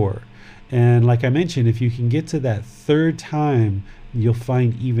sure. And like I mentioned, if you can get to that third time, you'll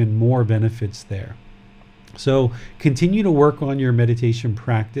find even more benefits there. So continue to work on your meditation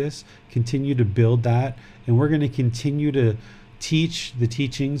practice, continue to build that, and we're going to continue to teach the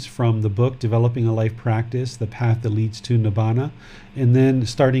teachings from the book Developing a Life Practice, The Path That Leads to Nibbana. And then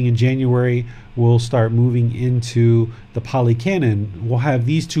starting in January, we'll start moving into the Pali Canon. We'll have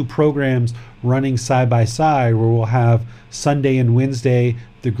these two programs running side by side, where we'll have Sunday and Wednesday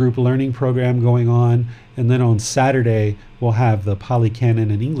the group learning program going on, and then on Saturday we'll have the Pali Canon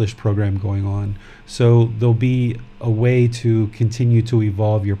and English program going on. So there'll be a way to continue to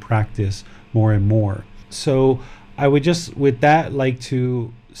evolve your practice more and more. So I would just, with that, like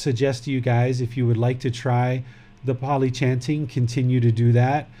to suggest to you guys, if you would like to try the Pali chanting, continue to do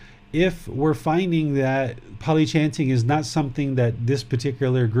that. If we're finding that Pali chanting is not something that this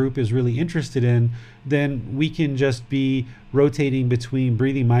particular group is really interested in, then we can just be rotating between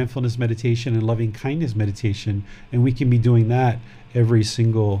breathing mindfulness meditation and loving kindness meditation, and we can be doing that every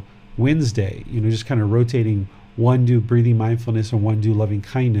single Wednesday, just kind of rotating. One do breathing mindfulness and one do loving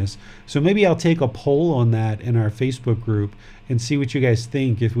kindness. So maybe I'll take a poll on that in our Facebook group and see what you guys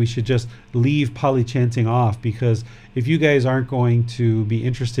think, if we should just leave Pali chanting off, because if you guys aren't going to be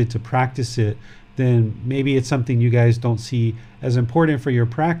interested to practice it, then maybe it's something you guys don't see as important for your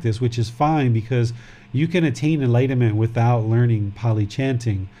practice, which is fine, because you can attain enlightenment without learning Pali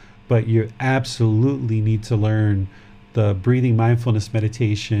chanting, but you absolutely need to learn the breathing mindfulness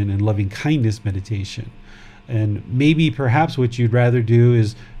meditation and loving kindness meditation. And maybe perhaps what you'd rather do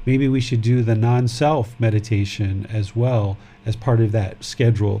is maybe we should do the non-self meditation as well as part of that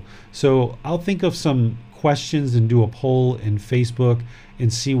schedule. So I'll think of some questions and do a poll in Facebook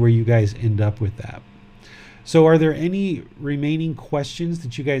and see where you guys end up with that. So are there any remaining questions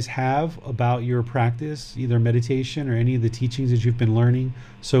that you guys have about your practice, either meditation or any of the teachings that you've been learning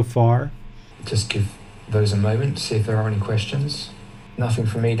so far? Just give those a moment to see if there are any questions. Nothing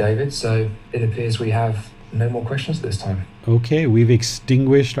from me, David, so it appears we have no more questions this time. Okay, we've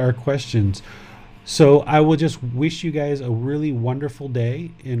extinguished our questions. So I will just wish you guys a really wonderful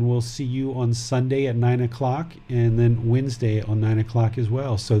day, and we'll see you on Sunday at 9 o'clock and then Wednesday on 9 o'clock as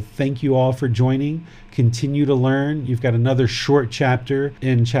well. So thank you all for joining. Continue to learn. You've got another short chapter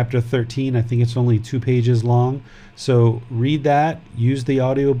in chapter 13. I think it's only 2 pages long. So read that, use the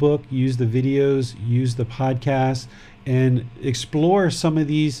audiobook, use the videos, use the podcast, and explore some of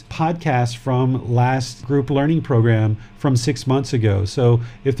these podcasts from last group learning program from 6 months ago. So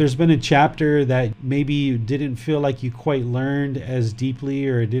if there's been a chapter that maybe you didn't feel like you quite learned as deeply,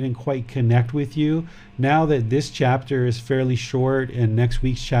 or it didn't quite connect with you, now that this chapter is fairly short and next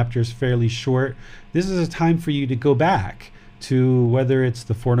week's chapter is fairly short, this is a time for you to go back to whether it's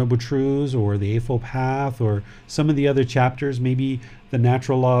the Four Noble Truths or the Eightfold Path or some of the other chapters, maybe the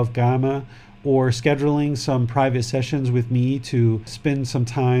Natural Law of Gamma, or scheduling some private sessions with me to spend some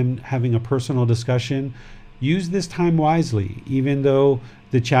time having a personal discussion. Use this time wisely. Even though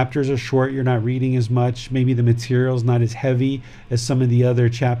the chapters are short, you're not reading as much, maybe the material's not as heavy as some of the other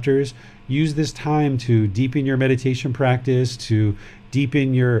chapters. Use this time to deepen your meditation practice, to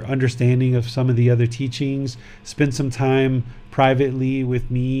deepen your understanding of some of the other teachings. Spend some time privately with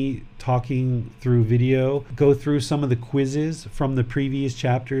me talking through video. Go through some of the quizzes from the previous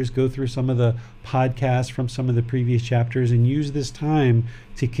chapters. Go through some of the podcasts from some of the previous chapters, and use this time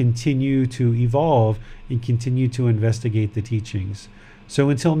to continue to evolve and continue to investigate the teachings. So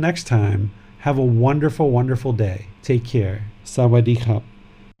until next time, have a wonderful, wonderful day. Take care. Sawadee khap.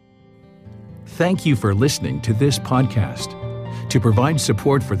 Thank you for listening to this podcast. To provide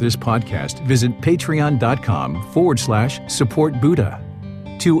support for this podcast, visit patreon.com/support Buddha.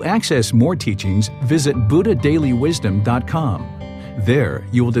 To access more teachings, visit buddhadailywisdom.com. There,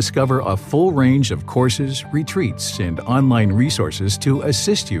 you will discover a full range of courses, retreats, and online resources to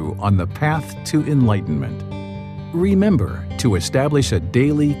assist you on the path to enlightenment. Remember to establish a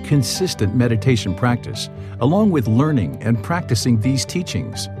daily, consistent meditation practice, along with learning and practicing these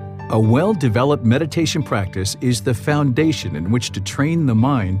teachings. A well-developed meditation practice is the foundation in which to train the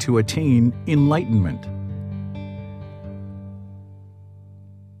mind to attain enlightenment.